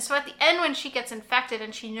seat, and so at the end when she gets infected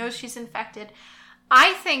and she knows she's infected,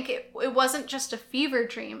 I think it wasn't just a fever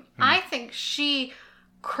dream. I think she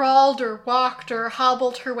crawled or walked or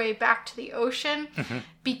hobbled her way back to the ocean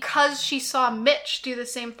because she saw Mitch do the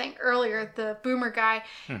same thing earlier, the boomer guy.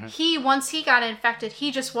 Once he got infected,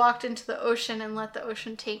 he just walked into the ocean and let the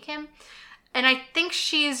ocean take him. And I think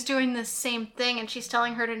she's doing the same thing, and she's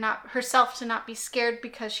telling herself to not be scared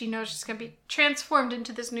because she knows she's going to be transformed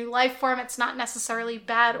into this new life form. It's not necessarily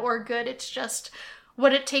bad or good. It's just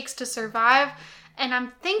what it takes to survive. And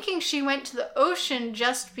I'm thinking she went to the ocean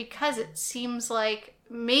just because it seems like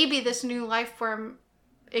maybe this new life form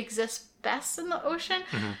exists best in the ocean.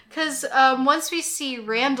 Because once we see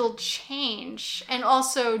Randall change, and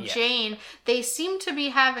also Jane, they seem to be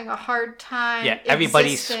having a hard time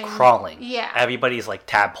everybody's crawling. Yeah. Everybody's like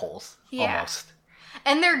tadpoles, almost.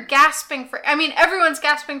 And they're gasping for... I mean, everyone's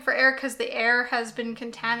gasping for air because the air has been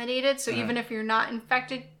contaminated. So even if you're not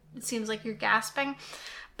infected, it seems like you're gasping.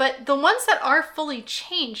 But the ones that are fully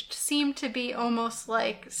changed seem to be almost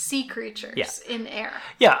like sea creatures in air.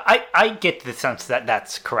 Yeah, I get the sense that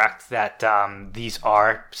that's correct, that these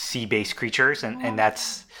are sea-based creatures, and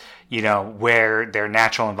that's, where their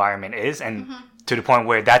natural environment is, and to the point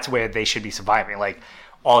where that's where they should be surviving. Like,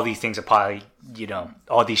 all these things are probably,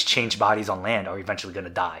 all these changed bodies on land are eventually going to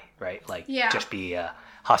die, right? Like, just be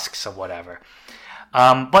husks or whatever.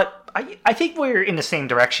 But I think we're in the same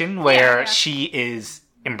direction, where she is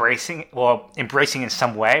embracing in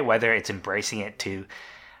some way, whether it's embracing it to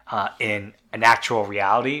in an actual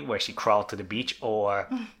reality where she crawled to the beach, or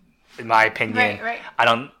in my opinion,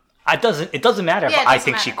 it doesn't matter if I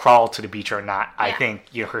think she crawled to the beach or not. I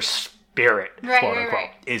think her spirit, quote unquote,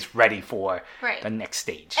 is ready for the next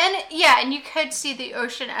stage. And you could see the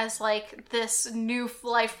ocean as like this new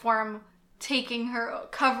life form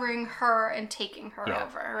covering her and taking her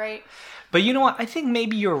over, right? But you know what? I think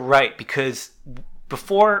maybe you're right, because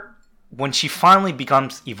before, when she finally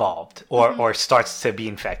becomes evolved or starts to be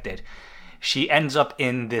infected, she ends up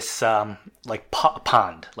in this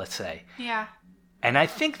pond, let's say. Yeah. And I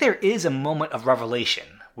think there is a moment of revelation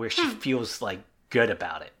where she feels like good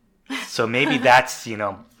about it. So maybe that's,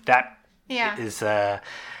 that is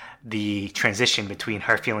the transition between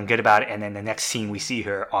her feeling good about it and then the next scene we see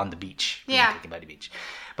her on the beach. Yeah. By the beach.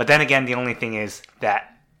 But then again, the only thing is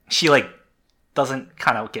that she doesn't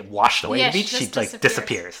kind of get washed away at the beach. She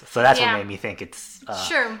disappears. So that's what made me think it's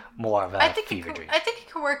more of a fever dream. I think it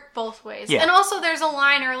could work both ways. Yeah. And also there's a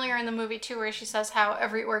line earlier in the movie too where she says how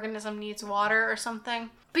every organism needs water or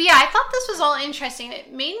something. But yeah, I thought this was all interesting.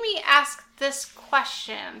 It made me ask this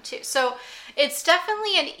question too. So it's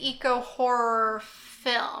definitely an eco-horror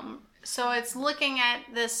film. So it's looking at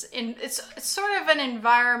this it's sort of an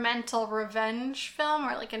environmental revenge film,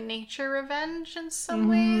 or like a nature revenge in some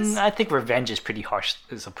ways. I think revenge is pretty harsh.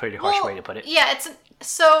 Is a pretty harsh way to put it. Yeah,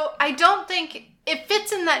 so I don't think it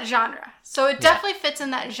fits in that genre. So it definitely fits in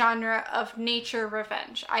that genre of nature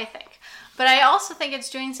revenge, I think. But I also think it's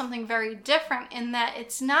doing something very different in that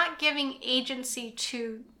it's not giving agency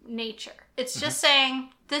to nature. It's just saying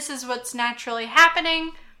this is what's naturally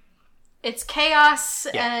happening. It's chaos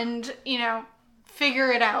and,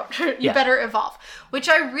 figure it out. You better evolve. Which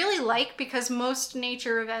I really like, because most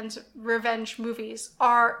nature revenge movies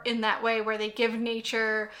are in that way, where they give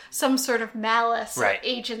nature some sort of malice or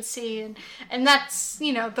agency. And that's,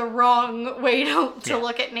 the wrong way to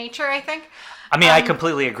look at nature, I think. I mean, I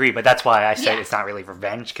completely agree, but that's why I said it's not really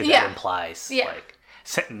revenge, because that implies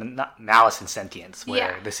malice and sentience,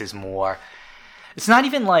 where this is more... It's not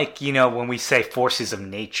even like, when we say forces of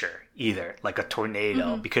nature either, like a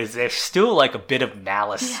tornado, because there's still like a bit of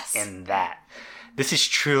malice in that. This is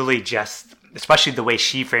truly just, especially the way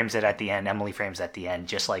she frames it at the end, Emily frames it at the end,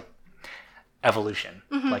 just like evolution.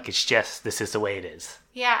 Like it's just, this is the way it is.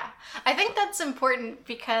 Yeah. I think that's important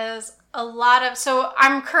because so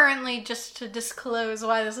I'm currently, just to disclose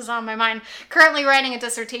why this is on my mind, currently writing a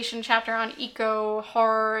dissertation chapter on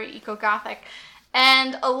eco-horror, eco-gothic.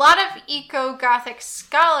 And a lot of eco-gothic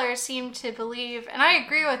scholars seem to believe, and I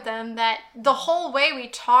agree with them, that the whole way we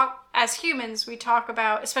talk as humans, we talk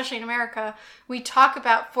about, especially in America, we talk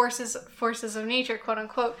about forces of nature, quote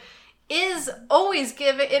unquote, it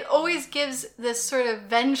always gives this sort of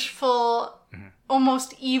vengeful,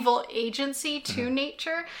 almost evil agency to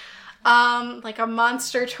nature. Like a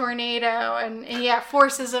monster tornado and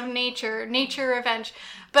forces of nature revenge.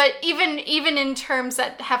 But even in terms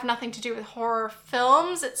that have nothing to do with horror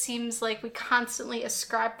films, it seems like we constantly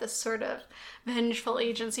ascribe this sort of vengeful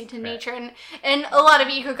agency to nature. And a lot of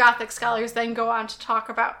eco-gothic scholars then go on to talk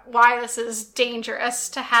about why this is dangerous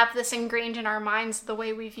to have this ingrained in our minds, the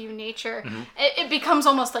way we view nature. It becomes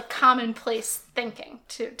almost like commonplace thinking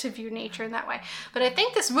to view nature in that way. But I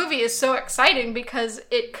think this movie is so exciting because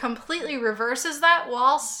it completely reverses that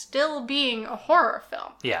while still being a horror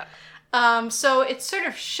film. Yeah. So it sort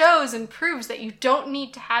of shows and proves that you don't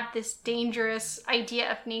need to have this dangerous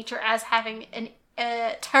idea of nature as having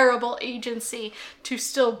a terrible agency to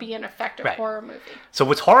still be an effective horror movie. So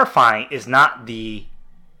what's horrifying is not the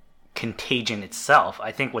contagion itself.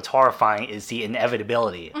 I think what's horrifying is the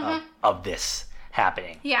inevitability of this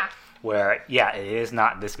happening. Yeah. Where, it is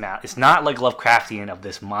not this it's not like Lovecraftian of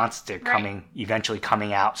this monster eventually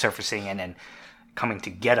coming out, surfacing, and then coming to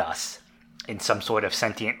get us in some sort of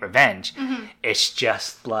sentient revenge. It's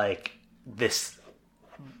just like this,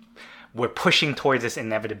 we're pushing towards this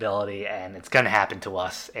inevitability and it's going to happen to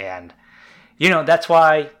us. And, that's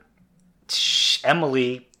why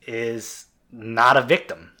Emily is not a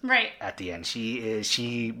victim. Right. At the end.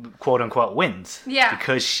 She quote unquote wins. Yeah.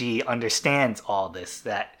 Because she understands all this,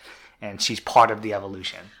 and she's part of the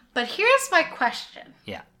evolution. But here's my question.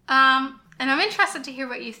 Yeah. And I'm interested to hear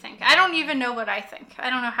what you think. I don't even know what I think. I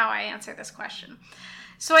don't know how I answer this question.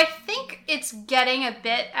 So I think it's getting a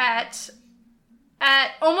bit at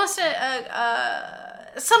almost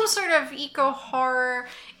some sort of eco-horror,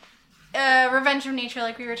 revenge of nature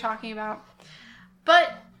like we were talking about.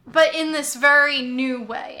 But in this very new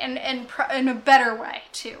way and in a better way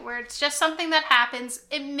too, where it's just something that happens.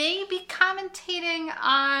 It may be commentating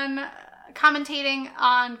on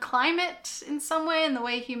climate in some way and the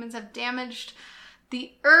way humans have damaged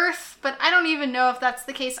the earth, but I don't even know if that's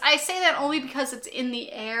the case. I say that only because it's in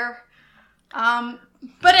the air.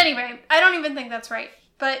 But anyway, I don't even think that's right.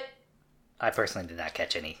 But I personally did not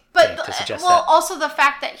catch any to suggest that. Also the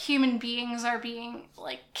fact that human beings are being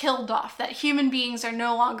killed off, that human beings are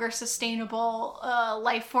no longer sustainable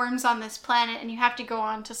life forms on this planet, and you have to go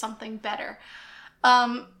on to something better,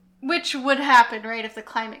 which would happen, right, if the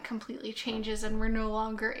climate completely changes and we're no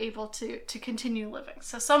longer able to continue living.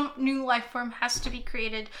 So some new life form has to be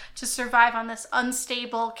created to survive on this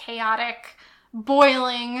unstable, chaotic,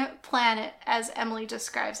 boiling planet, as Emily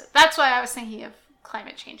describes it. That's why I was thinking of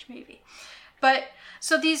climate change, maybe. But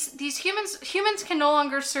so these humans can no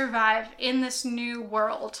longer survive in this new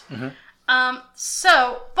world.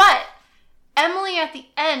 But Emily at the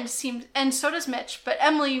end seems, and so does Mitch, but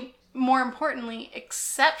Emily, more importantly,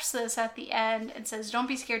 accepts this at the end and says, don't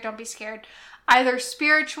be scared, don't be scared. Either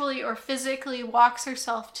spiritually or physically walks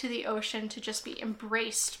herself to the ocean to just be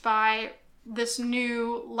embraced by this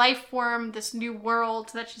new life form, this new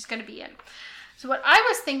world that she's going to be in. So what I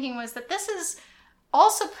was thinking was that this is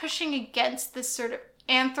also pushing against this sort of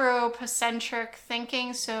anthropocentric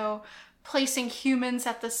thinking, so placing humans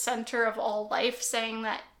at the center of all life, saying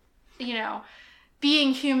that,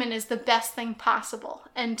 being human is the best thing possible,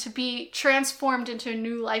 and to be transformed into a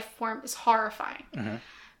new life form is horrifying.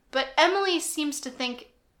 But Emily seems to think,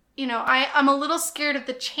 I'm a little scared of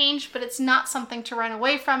the change, but it's not something to run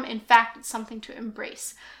away from. In fact, it's something to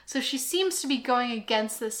embrace. So she seems to be going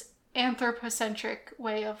against this anthropocentric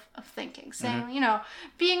way of thinking, saying,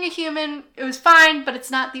 being a human, it was fine, but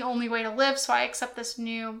it's not the only way to live, so I accept this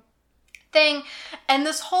new thing. And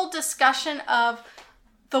this whole discussion of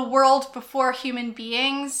the world before human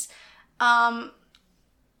beings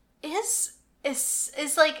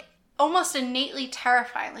is like almost innately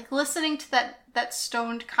terrifying. Like listening to that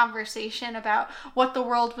stoned conversation about what the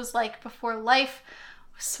world was like before life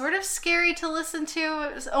was sort of scary to listen to.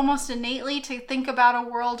 It was almost innately to think about a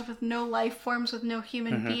world with no life forms, with no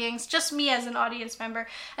human beings, just me as an audience member.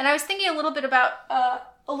 And I was thinking a little bit about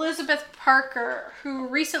Elizabeth Parker, who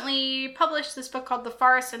recently published this book called The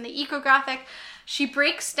Forest and the Eco-Gothic. She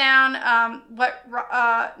breaks down what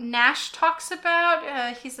Nash talks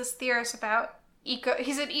about. He's this theorist about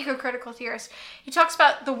he's an eco-critical theorist. He talks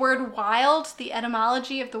about the word wild, the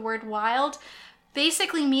etymology of the word wild,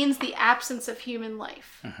 basically means the absence of human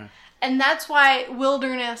life. And that's why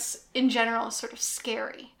wilderness in general is sort of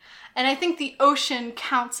scary. And I think the ocean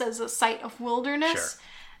counts as a site of wilderness.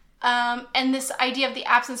 And this idea of the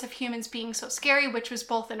absence of humans being so scary, which was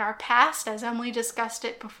both in our past, as Emily discussed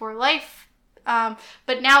it before life,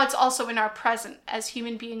 but now it's also in our present as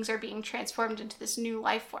human beings are being transformed into this new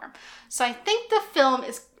life form. So I think the film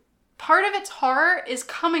is, part of its horror is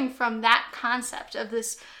coming from that concept of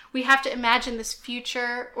this, we have to imagine this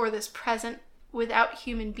future or this present without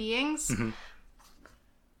human beings.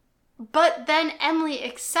 But then Emily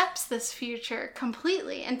accepts this future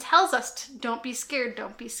completely and tells us to, don't be scared,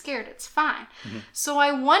 it's fine. So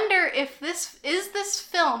I wonder if this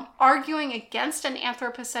film arguing against an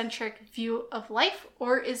anthropocentric view of life,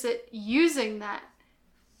 or is it using that?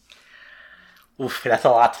 Oof, that's a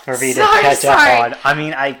lot for me to catch up on. I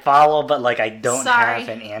mean, I follow, but I don't have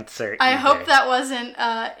an answer either. I hope that wasn't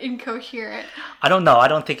incoherent. I don't know. I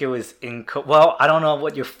don't think it was well, I don't know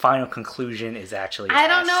what your final conclusion is actually I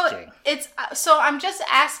don't know. So I'm just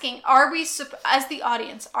asking, are we, as the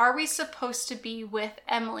audience, are we supposed to be with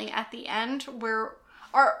Emily at the end?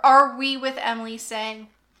 Are we with Emily saying,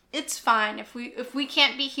 it's fine if we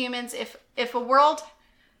can't be humans, if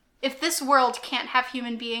this world can't have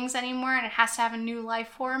human beings anymore and it has to have a new life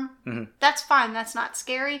form, that's fine, that's not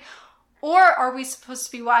scary? Or are we supposed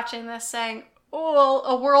to be watching this saying, oh,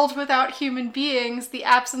 a world without human beings, the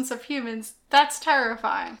absence of humans, that's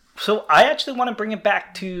terrifying? So I actually want to bring it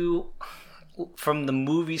back to, from the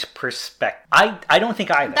movie's perspective. I don't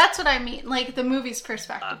think either. That's what I mean, the movie's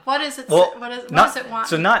perspective. What is it? What does it want?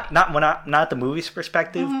 So not the movie's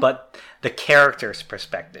perspective, but the character's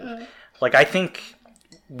perspective. I think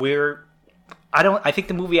I think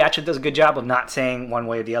the movie actually does a good job of not saying one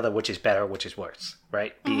way or the other which is better, which is worse,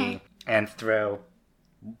 right? Being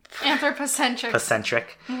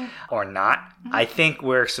anthropocentric or not. I think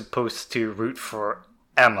we're supposed to root for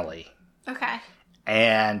Emily. Okay.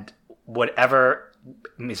 And whatever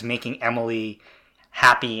is making Emily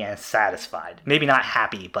happy and satisfied. Maybe not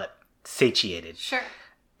happy, but satiated. Sure.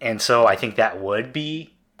 And so I think that would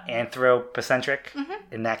be anthropocentric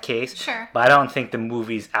in that case. Sure. But I don't think the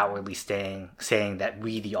movie's outwardly saying that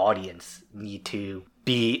we, the audience, need to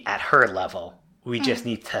be at her level. We just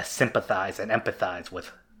need to sympathize and empathize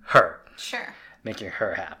with her. Sure. Making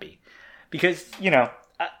her happy. Because,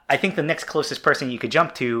 I think the next closest person you could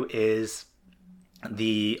jump to is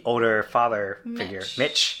the older father figure,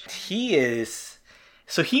 Mitch. He is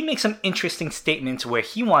So he makes some interesting statements where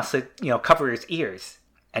he wants to, cover his ears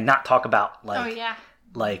and not talk about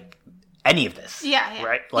like any of this. Yeah.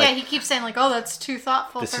 Right? He keeps saying like, "Oh, that's too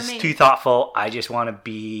thoughtful for me. This is too thoughtful. I just want to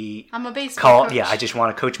be I'm a baseball coach. Yeah, I just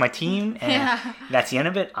want to coach my team and that's the end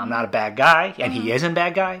of it. I'm not a bad guy." And he isn't a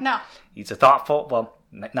bad guy. No. He's a thoughtful, well,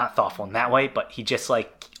 not thoughtful in that way, but he just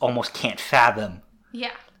like almost can't fathom.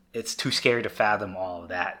 Yeah. It's too scary to fathom all of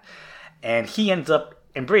that. And he ends up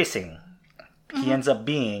embracing. He ends up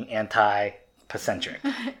being anthropocentric.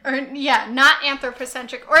 Not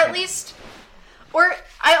anthropocentric. Or at least... Or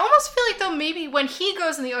I almost feel like, though, maybe when he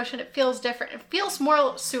goes in the ocean, it feels different. It feels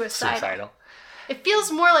more suicidal. It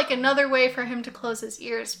feels more like another way for him to close his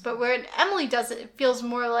ears. But when Emily does it, it feels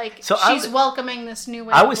more like she's welcoming this new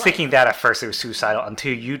way. I was thinking that at first it was suicidal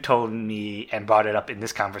until you told me and brought it up in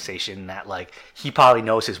this conversation that like he probably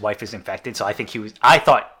knows his wife is infected. So I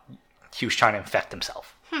thought he was trying to infect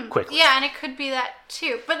himself quickly. Yeah, and it could be that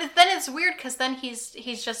too. But then it's weird because then he's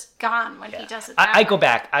just gone when he does it. I go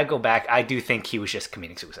back. I do think he was just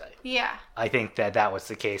committing suicide. Yeah. I think that was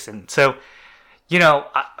the case. And so,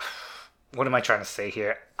 what am I trying to say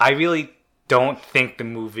here? I really don't think the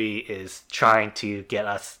movie is trying to get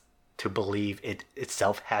us to believe it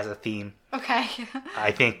itself has a theme. Okay.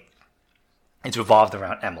 I think it's revolved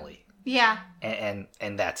around Emily. Yeah. And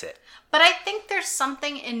that's it. But I think there's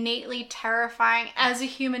something innately terrifying as a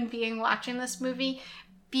human being watching this movie,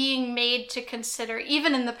 being made to consider,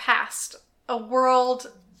 even in the past, a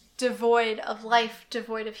world devoid of life,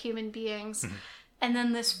 devoid of human beings. Mm-hmm. And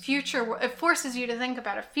then this future, it forces you to think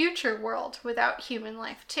about a future world without human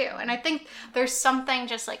life too. And I think there's something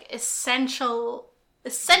just like essentially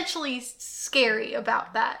scary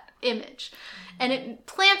about that image. And it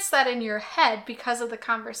plants that in your head because of the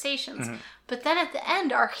conversations. Mm-hmm. But then at the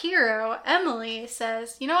end, our hero, Emily,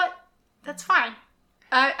 says, "You know what? That's fine.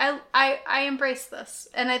 I embrace this."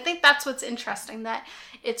 And I think that's what's interesting, that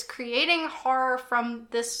it's creating horror from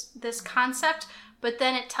this concept, but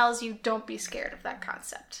then it tells you don't be scared of that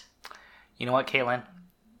concept. You know what, Caitlin?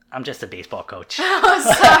 I'm just a baseball coach. Oh,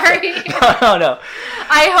 sorry. No.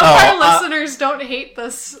 I hope our listeners don't hate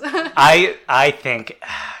this. I think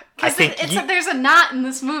there's a knot in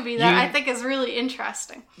this movie that I think is really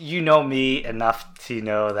interesting. You know me enough to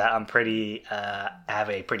know that I'm pretty have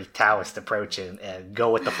a pretty Taoist approach and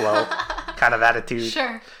go with the flow kind of attitude.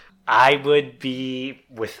 Sure. I would be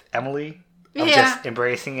with Emily. I'm just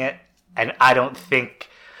embracing it, and I think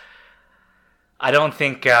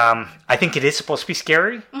it is supposed to be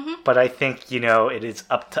scary, but I think it is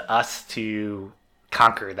up to us to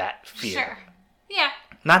conquer that fear. Sure. Yeah.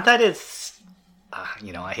 Not that it's.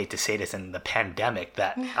 I hate to say this in the pandemic,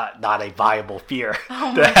 that not a viable fear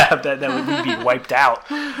that would be wiped out.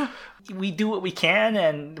 We do what we can,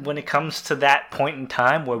 and when it comes to that point in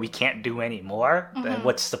time where we can't do any more, then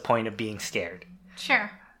what's the point of being scared?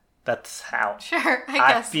 Sure. That's how I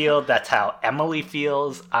guess. feel. That's how Emily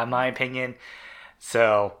feels, in my opinion.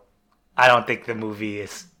 So I don't think the movie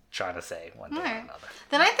is trying to say one thing or another.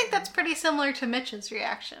 Then I think that's pretty similar to Mitch's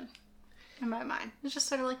reaction, in my mind. It's just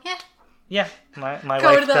sort of like, yeah, my Go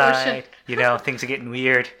wife to the died. ocean. Things are getting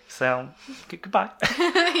weird. So goodbye.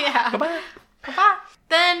 Yeah. Goodbye. Goodbye.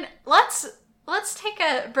 Then let's take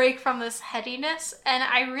a break from this headiness, and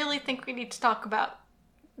I really think we need to talk about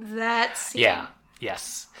that scene. Yeah.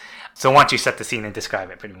 Yes. So why don't you set the scene and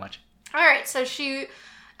describe it pretty much? All right. So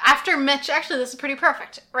after Mitch, actually this is pretty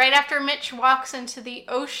perfect. Right after Mitch walks into the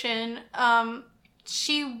ocean, right?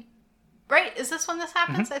 Is this when this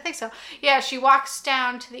happens? Mm-hmm. I think so. Yeah, she walks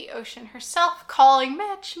down to the ocean herself, calling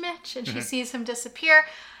Mitch, and she sees him disappear.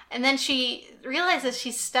 And then she realizes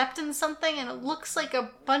she stepped in something, and it looks like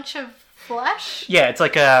a bunch of flesh. Yeah, it's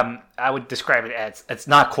like I would describe it as, it's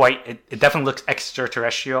not quite. It definitely looks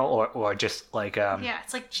extraterrestrial, or just like yeah,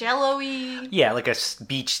 it's like jello-y. Yeah, like a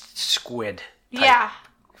beach squid type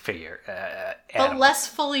figure. But less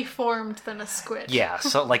fully formed than a squid. Yeah,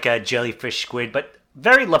 so like a jellyfish squid, but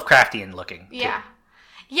very Lovecraftian looking. Yeah.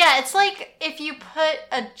 Too. Yeah, it's like if you put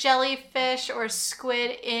a jellyfish or a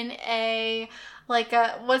squid in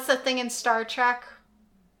what's the thing in Star Trek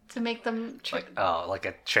to make them... like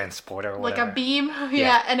a transporter or whatever. Like a beam?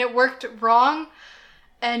 Yeah, and it worked wrong,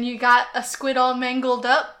 and you got a squid all mangled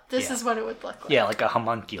up. This is what it would look like. Yeah, like a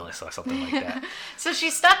homunculus or something like that. So she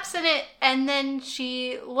steps in it, and then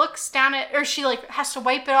she looks down she has to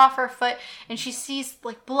wipe it off her foot, and she sees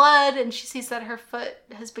blood, and she sees that her foot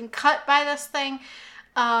has been cut by this thing.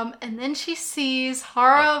 And then she sees,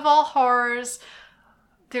 horror of all horrors,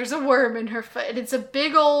 there's a worm in her foot, and it's a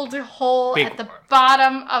big old hole at the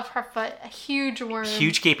bottom of her foot, a huge worm.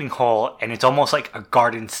 Huge gaping hole, and it's almost like a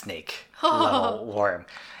garden snake level worm.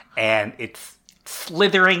 And it's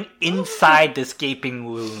slithering inside this gaping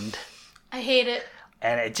wound. I hate it.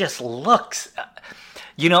 And it just looks,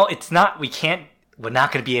 it's not, we're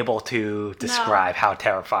not going to be able to describe how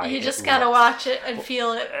terrifying it looks. You just got to watch it and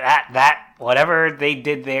feel it. Whatever they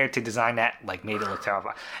did there to design that, made it look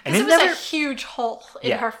terrifying. And it was a huge hole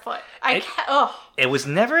in her foot. It was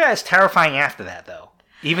never as terrifying after that, though.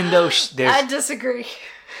 Even though I disagree.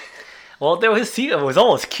 Well, it was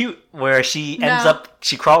almost cute where she ends up,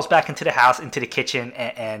 she crawls back into the house, into the kitchen,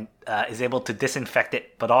 and is able to disinfect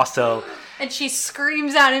it, but also... And she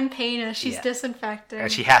screams out in pain as she's disinfecting.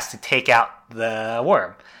 And she has to take out the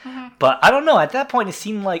worm. Mm-hmm. But I don't know, at that point it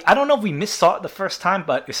seemed like, I don't know if we saw it the first time,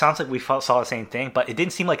 but it sounds like we saw the same thing, but it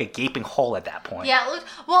didn't seem like a gaping hole at that point. Yeah,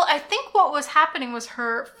 well, I think what was happening was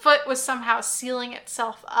her foot was somehow sealing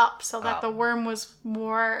itself up so that the worm was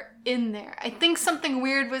more in there. I think something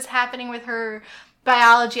weird was happening with her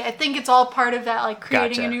biology. I think it's all part of that,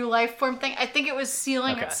 creating a new life form thing. I think it was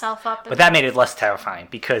sealing itself up. But that made it less terrifying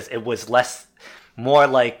because it was more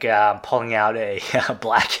like pulling out a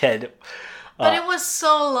blackhead. But it was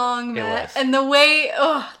so long, Matt. And the way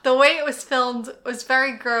it was filmed was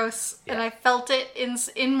very gross, and I felt it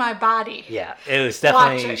in my body. Yeah, it was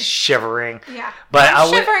definitely shivering. Yeah, but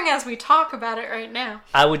I'm shivering as we talk about it right now.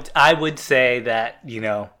 I would say that,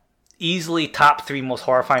 easily top 3 most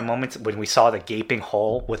horrifying moments when we saw the gaping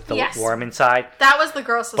hole with the worm inside. That was the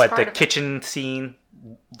grossest part of it. But the kitchen scene,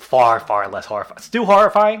 far, far less horrifying. Still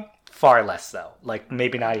horrifying, far less though.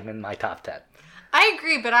 Maybe not even my top 10. I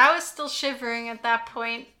agree, but I was still shivering at that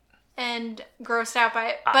point and grossed out by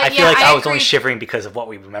it. But I feel like I was only shivering because of what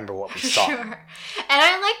we saw. Sure. And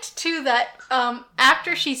I liked, too, that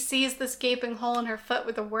after she sees this gaping hole in her foot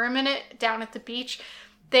with a worm in it down at the beach,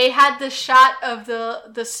 they had the shot of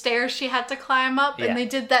the stairs she had to climb up, and they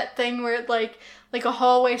did that thing where it, like a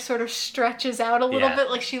hallway sort of stretches out a little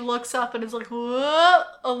bit, she looks up and it's whoa,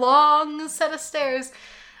 a long set of stairs.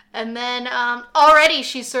 And then already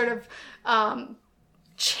she's sort of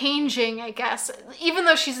changing, I guess. Even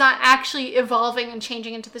though she's not actually evolving and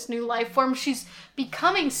changing into this new life form, she's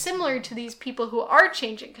becoming similar to these people who are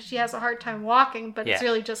changing because she has a hard time walking, but it's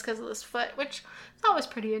really just because of this foot, which I thought was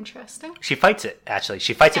pretty interesting. She fights it, actually.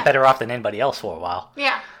 She fights it better off than anybody else for a while.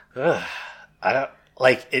 Yeah. Ugh. I don't...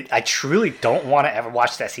 I truly don't want to ever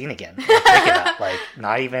watch that scene again. Think about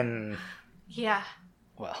not even... Yeah.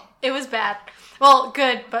 Well... It was bad. Well,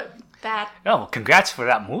 good, but bad. No, congrats for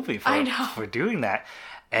that movie for doing that.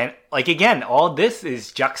 And again, all this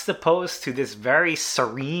is juxtaposed to this very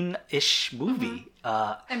serene-ish movie.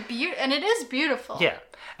 Mm-hmm. And it is beautiful. Yeah.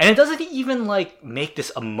 And it doesn't even make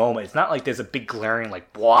this a moment. It's not like there's a big glaring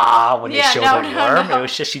wow when they show the worm. No. It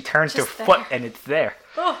was just she turns her foot and it's there.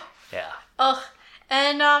 Oh. Yeah. Ugh.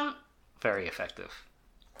 And very effective.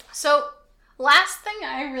 So, last thing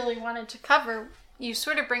I really wanted to cover, you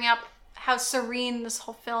sort of bring up how serene this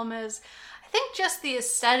whole film is. I think just the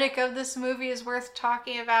aesthetic of this movie is worth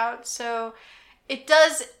talking about. So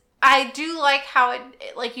I do like how it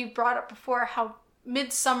like you brought up before, how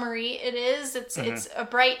midsummery it is. It's a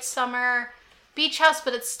bright summer beach house,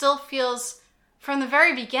 but it still feels, from the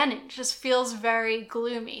very beginning, just feels very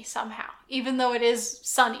gloomy somehow, even though it is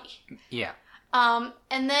sunny. Yeah.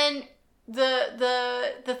 And then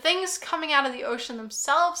the things coming out of the ocean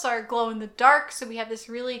themselves are glow in the dark, so we have this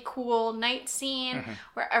really cool night scene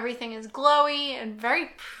where everything is glowy and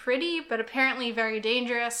very pretty, but apparently very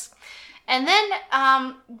dangerous. And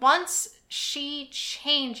then once she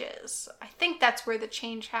changes, I think that's where the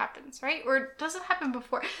change happens, right? Or does it happen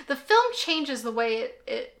before? The film changes the way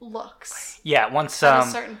it looks. Yeah, once at a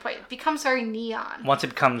certain point, it becomes very neon. Once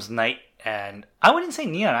it becomes night, and I wouldn't say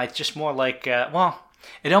neon. It's just more like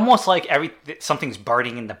it almost like something's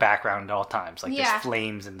burning in the background at all times. There's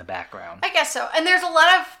flames in the background. I guess so. And there's a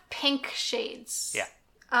lot of pink shades. Yeah.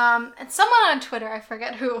 And someone on Twitter, I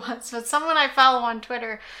forget who it was, but someone I follow on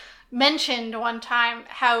Twitter mentioned one time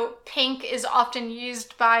how pink is often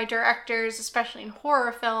used by directors, especially in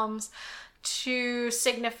horror films, to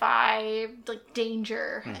signify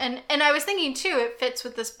danger. And I was thinking too, it fits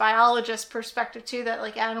with this biologist perspective too, that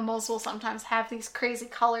animals will sometimes have these crazy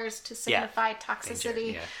colors to signify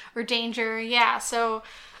toxicity or danger. Yeah, so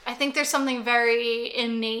I think there's something very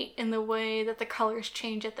innate in the way that the colors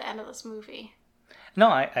change at the end of this movie. No,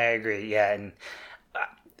 I agree. Yeah, and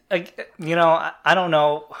I don't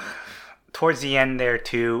know. Towards the end there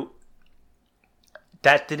too,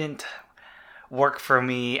 that didn't work for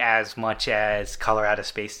me as much as Color Out of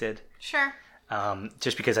Space did. Sure.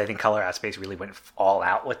 Just because I think Color Out of Space really went all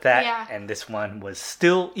out with that. Yeah. And this one was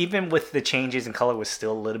still, even with the changes in color, was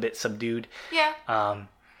still a little bit subdued. Yeah.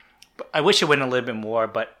 But I wish it went a little bit more,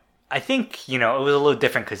 but I think, it was a little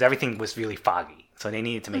different because everything was really foggy. So they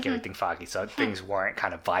needed to make everything foggy so things weren't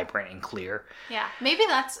kind of vibrant and clear. Yeah, maybe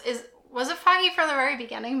was it foggy from the very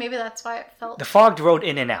beginning? Maybe that's why it felt... The fog rode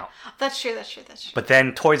in and out. That's true. But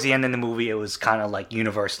then towards the end of the movie, it was kind of like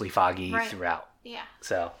universally foggy throughout. Yeah.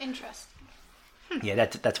 So... Interesting. Yeah,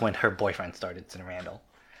 that's when her boyfriend started, Cindy Randall.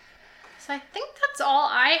 So I think that's all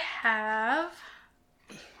I have.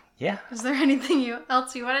 Yeah. Is there anything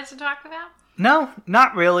else you wanted to talk about? No,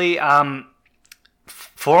 not really.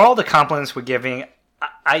 For all the compliments we're giving,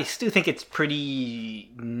 I still think it's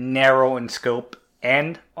pretty narrow in scope.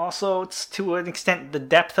 And also, it's to an extent the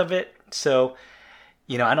depth of it. So,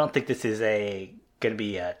 I don't think this is going to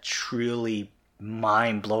be a truly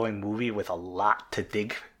mind-blowing movie with a lot to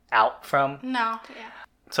dig out from. No, yeah.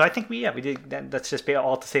 So I think we did. Let's just be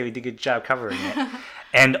all to say we did a good job covering it.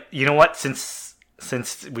 And you know what? Since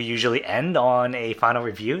we usually end on a final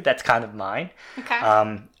review, that's kind of mine. Okay.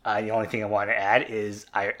 The only thing I want to add is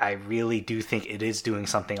I really do think it is doing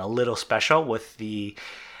something a little special with the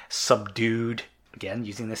subdued, again,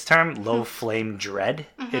 using this term, low flame dread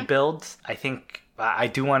it builds. I think I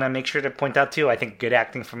do want to make sure to point out, too, I think good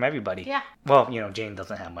acting from everybody. Yeah. Well, Jane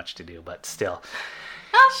doesn't have much to do, but still.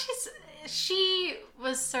 Well, she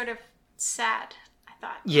was sort of sad, I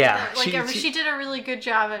thought. Yeah. She did a really good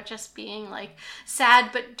job of just being, sad,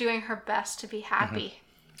 but doing her best to be happy.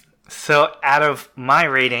 So, out of my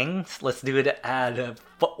ratings, let's do it out of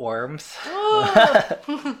footworms.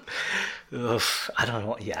 Oof, I don't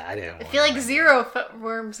know. Yeah, I didn't. I feel like 0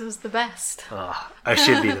 footworms is the best. I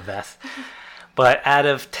should be the best. But out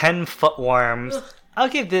of 10 footworms, I'll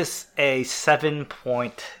give this a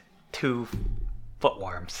 7.2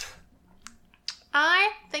 footworms.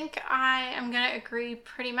 I think I am going to agree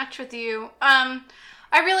pretty much with you. I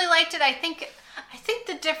really liked it. I think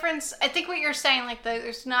the difference, I think what you're saying,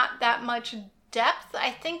 there's not that much depth.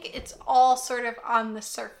 I think it's all sort of on the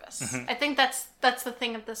surface. I think that's the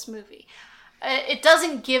thing of this movie. It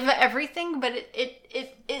doesn't give everything, but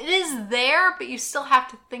it is there, but you still have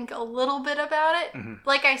to think a little bit about it.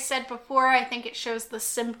 Like I said before, I think it shows the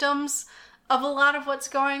symptoms of a lot of what's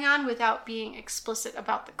going on without being explicit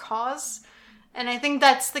about the cause. And I think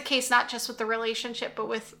that's the case not just with the relationship, but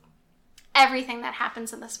with everything that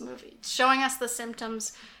happens in this movie. It's showing us the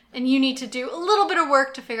symptoms, and you need to do a little bit of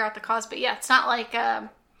work to figure out the cause. But yeah, it's not like a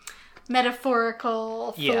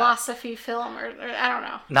metaphorical philosophy film, or I don't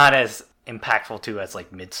know. Not as impactful too as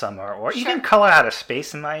Midsommar or even Color Out of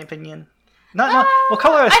Space, in my opinion. Well,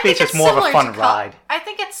 Color Out of Space is more of a fun ride. I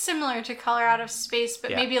think it's similar to Color Out of Space,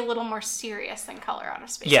 but maybe a little more serious than Color Out of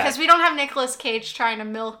Space. Because we don't have Nicolas Cage trying to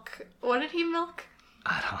milk. What did he milk?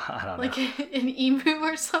 I don't know. Like an emu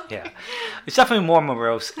or something? Yeah. It's definitely more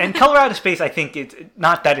morose. And Color Out of Space, I think, it's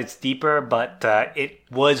not that it's deeper, but it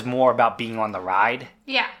was more about being on the ride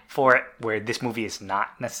for it, where this movie is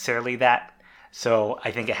not necessarily that. So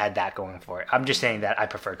I think it had that going for it. I'm just saying that I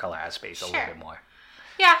prefer Color Out of Space a little bit more.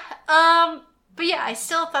 Yeah. But yeah, I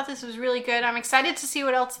still thought this was really good. I'm excited to see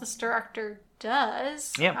what else this director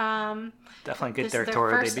does. Yeah. Definitely good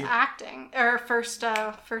directorial debut. First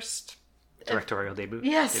directorial debut.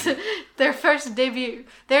 Yes. Their debut.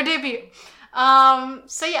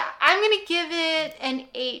 So yeah, I'm going to give it an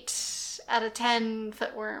 8 out of 10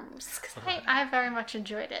 footworms because I very much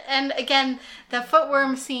enjoyed it. And again, the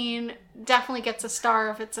footworm scene definitely gets a star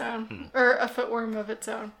of its own, or a footworm of its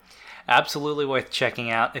own. Absolutely worth checking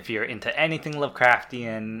out if you're into anything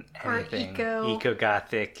Lovecraftian, anything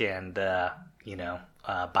eco-gothic, and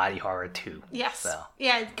body horror too. Yes. So.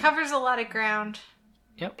 Yeah, it covers a lot of ground.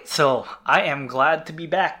 Yep. So I am glad to be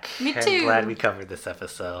back. Me too. I'm glad we covered this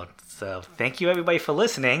episode. So thank you everybody for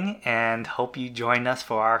listening, and hope you join us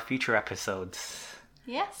for our future episodes.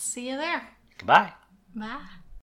 Yes. See you there. Goodbye. Bye.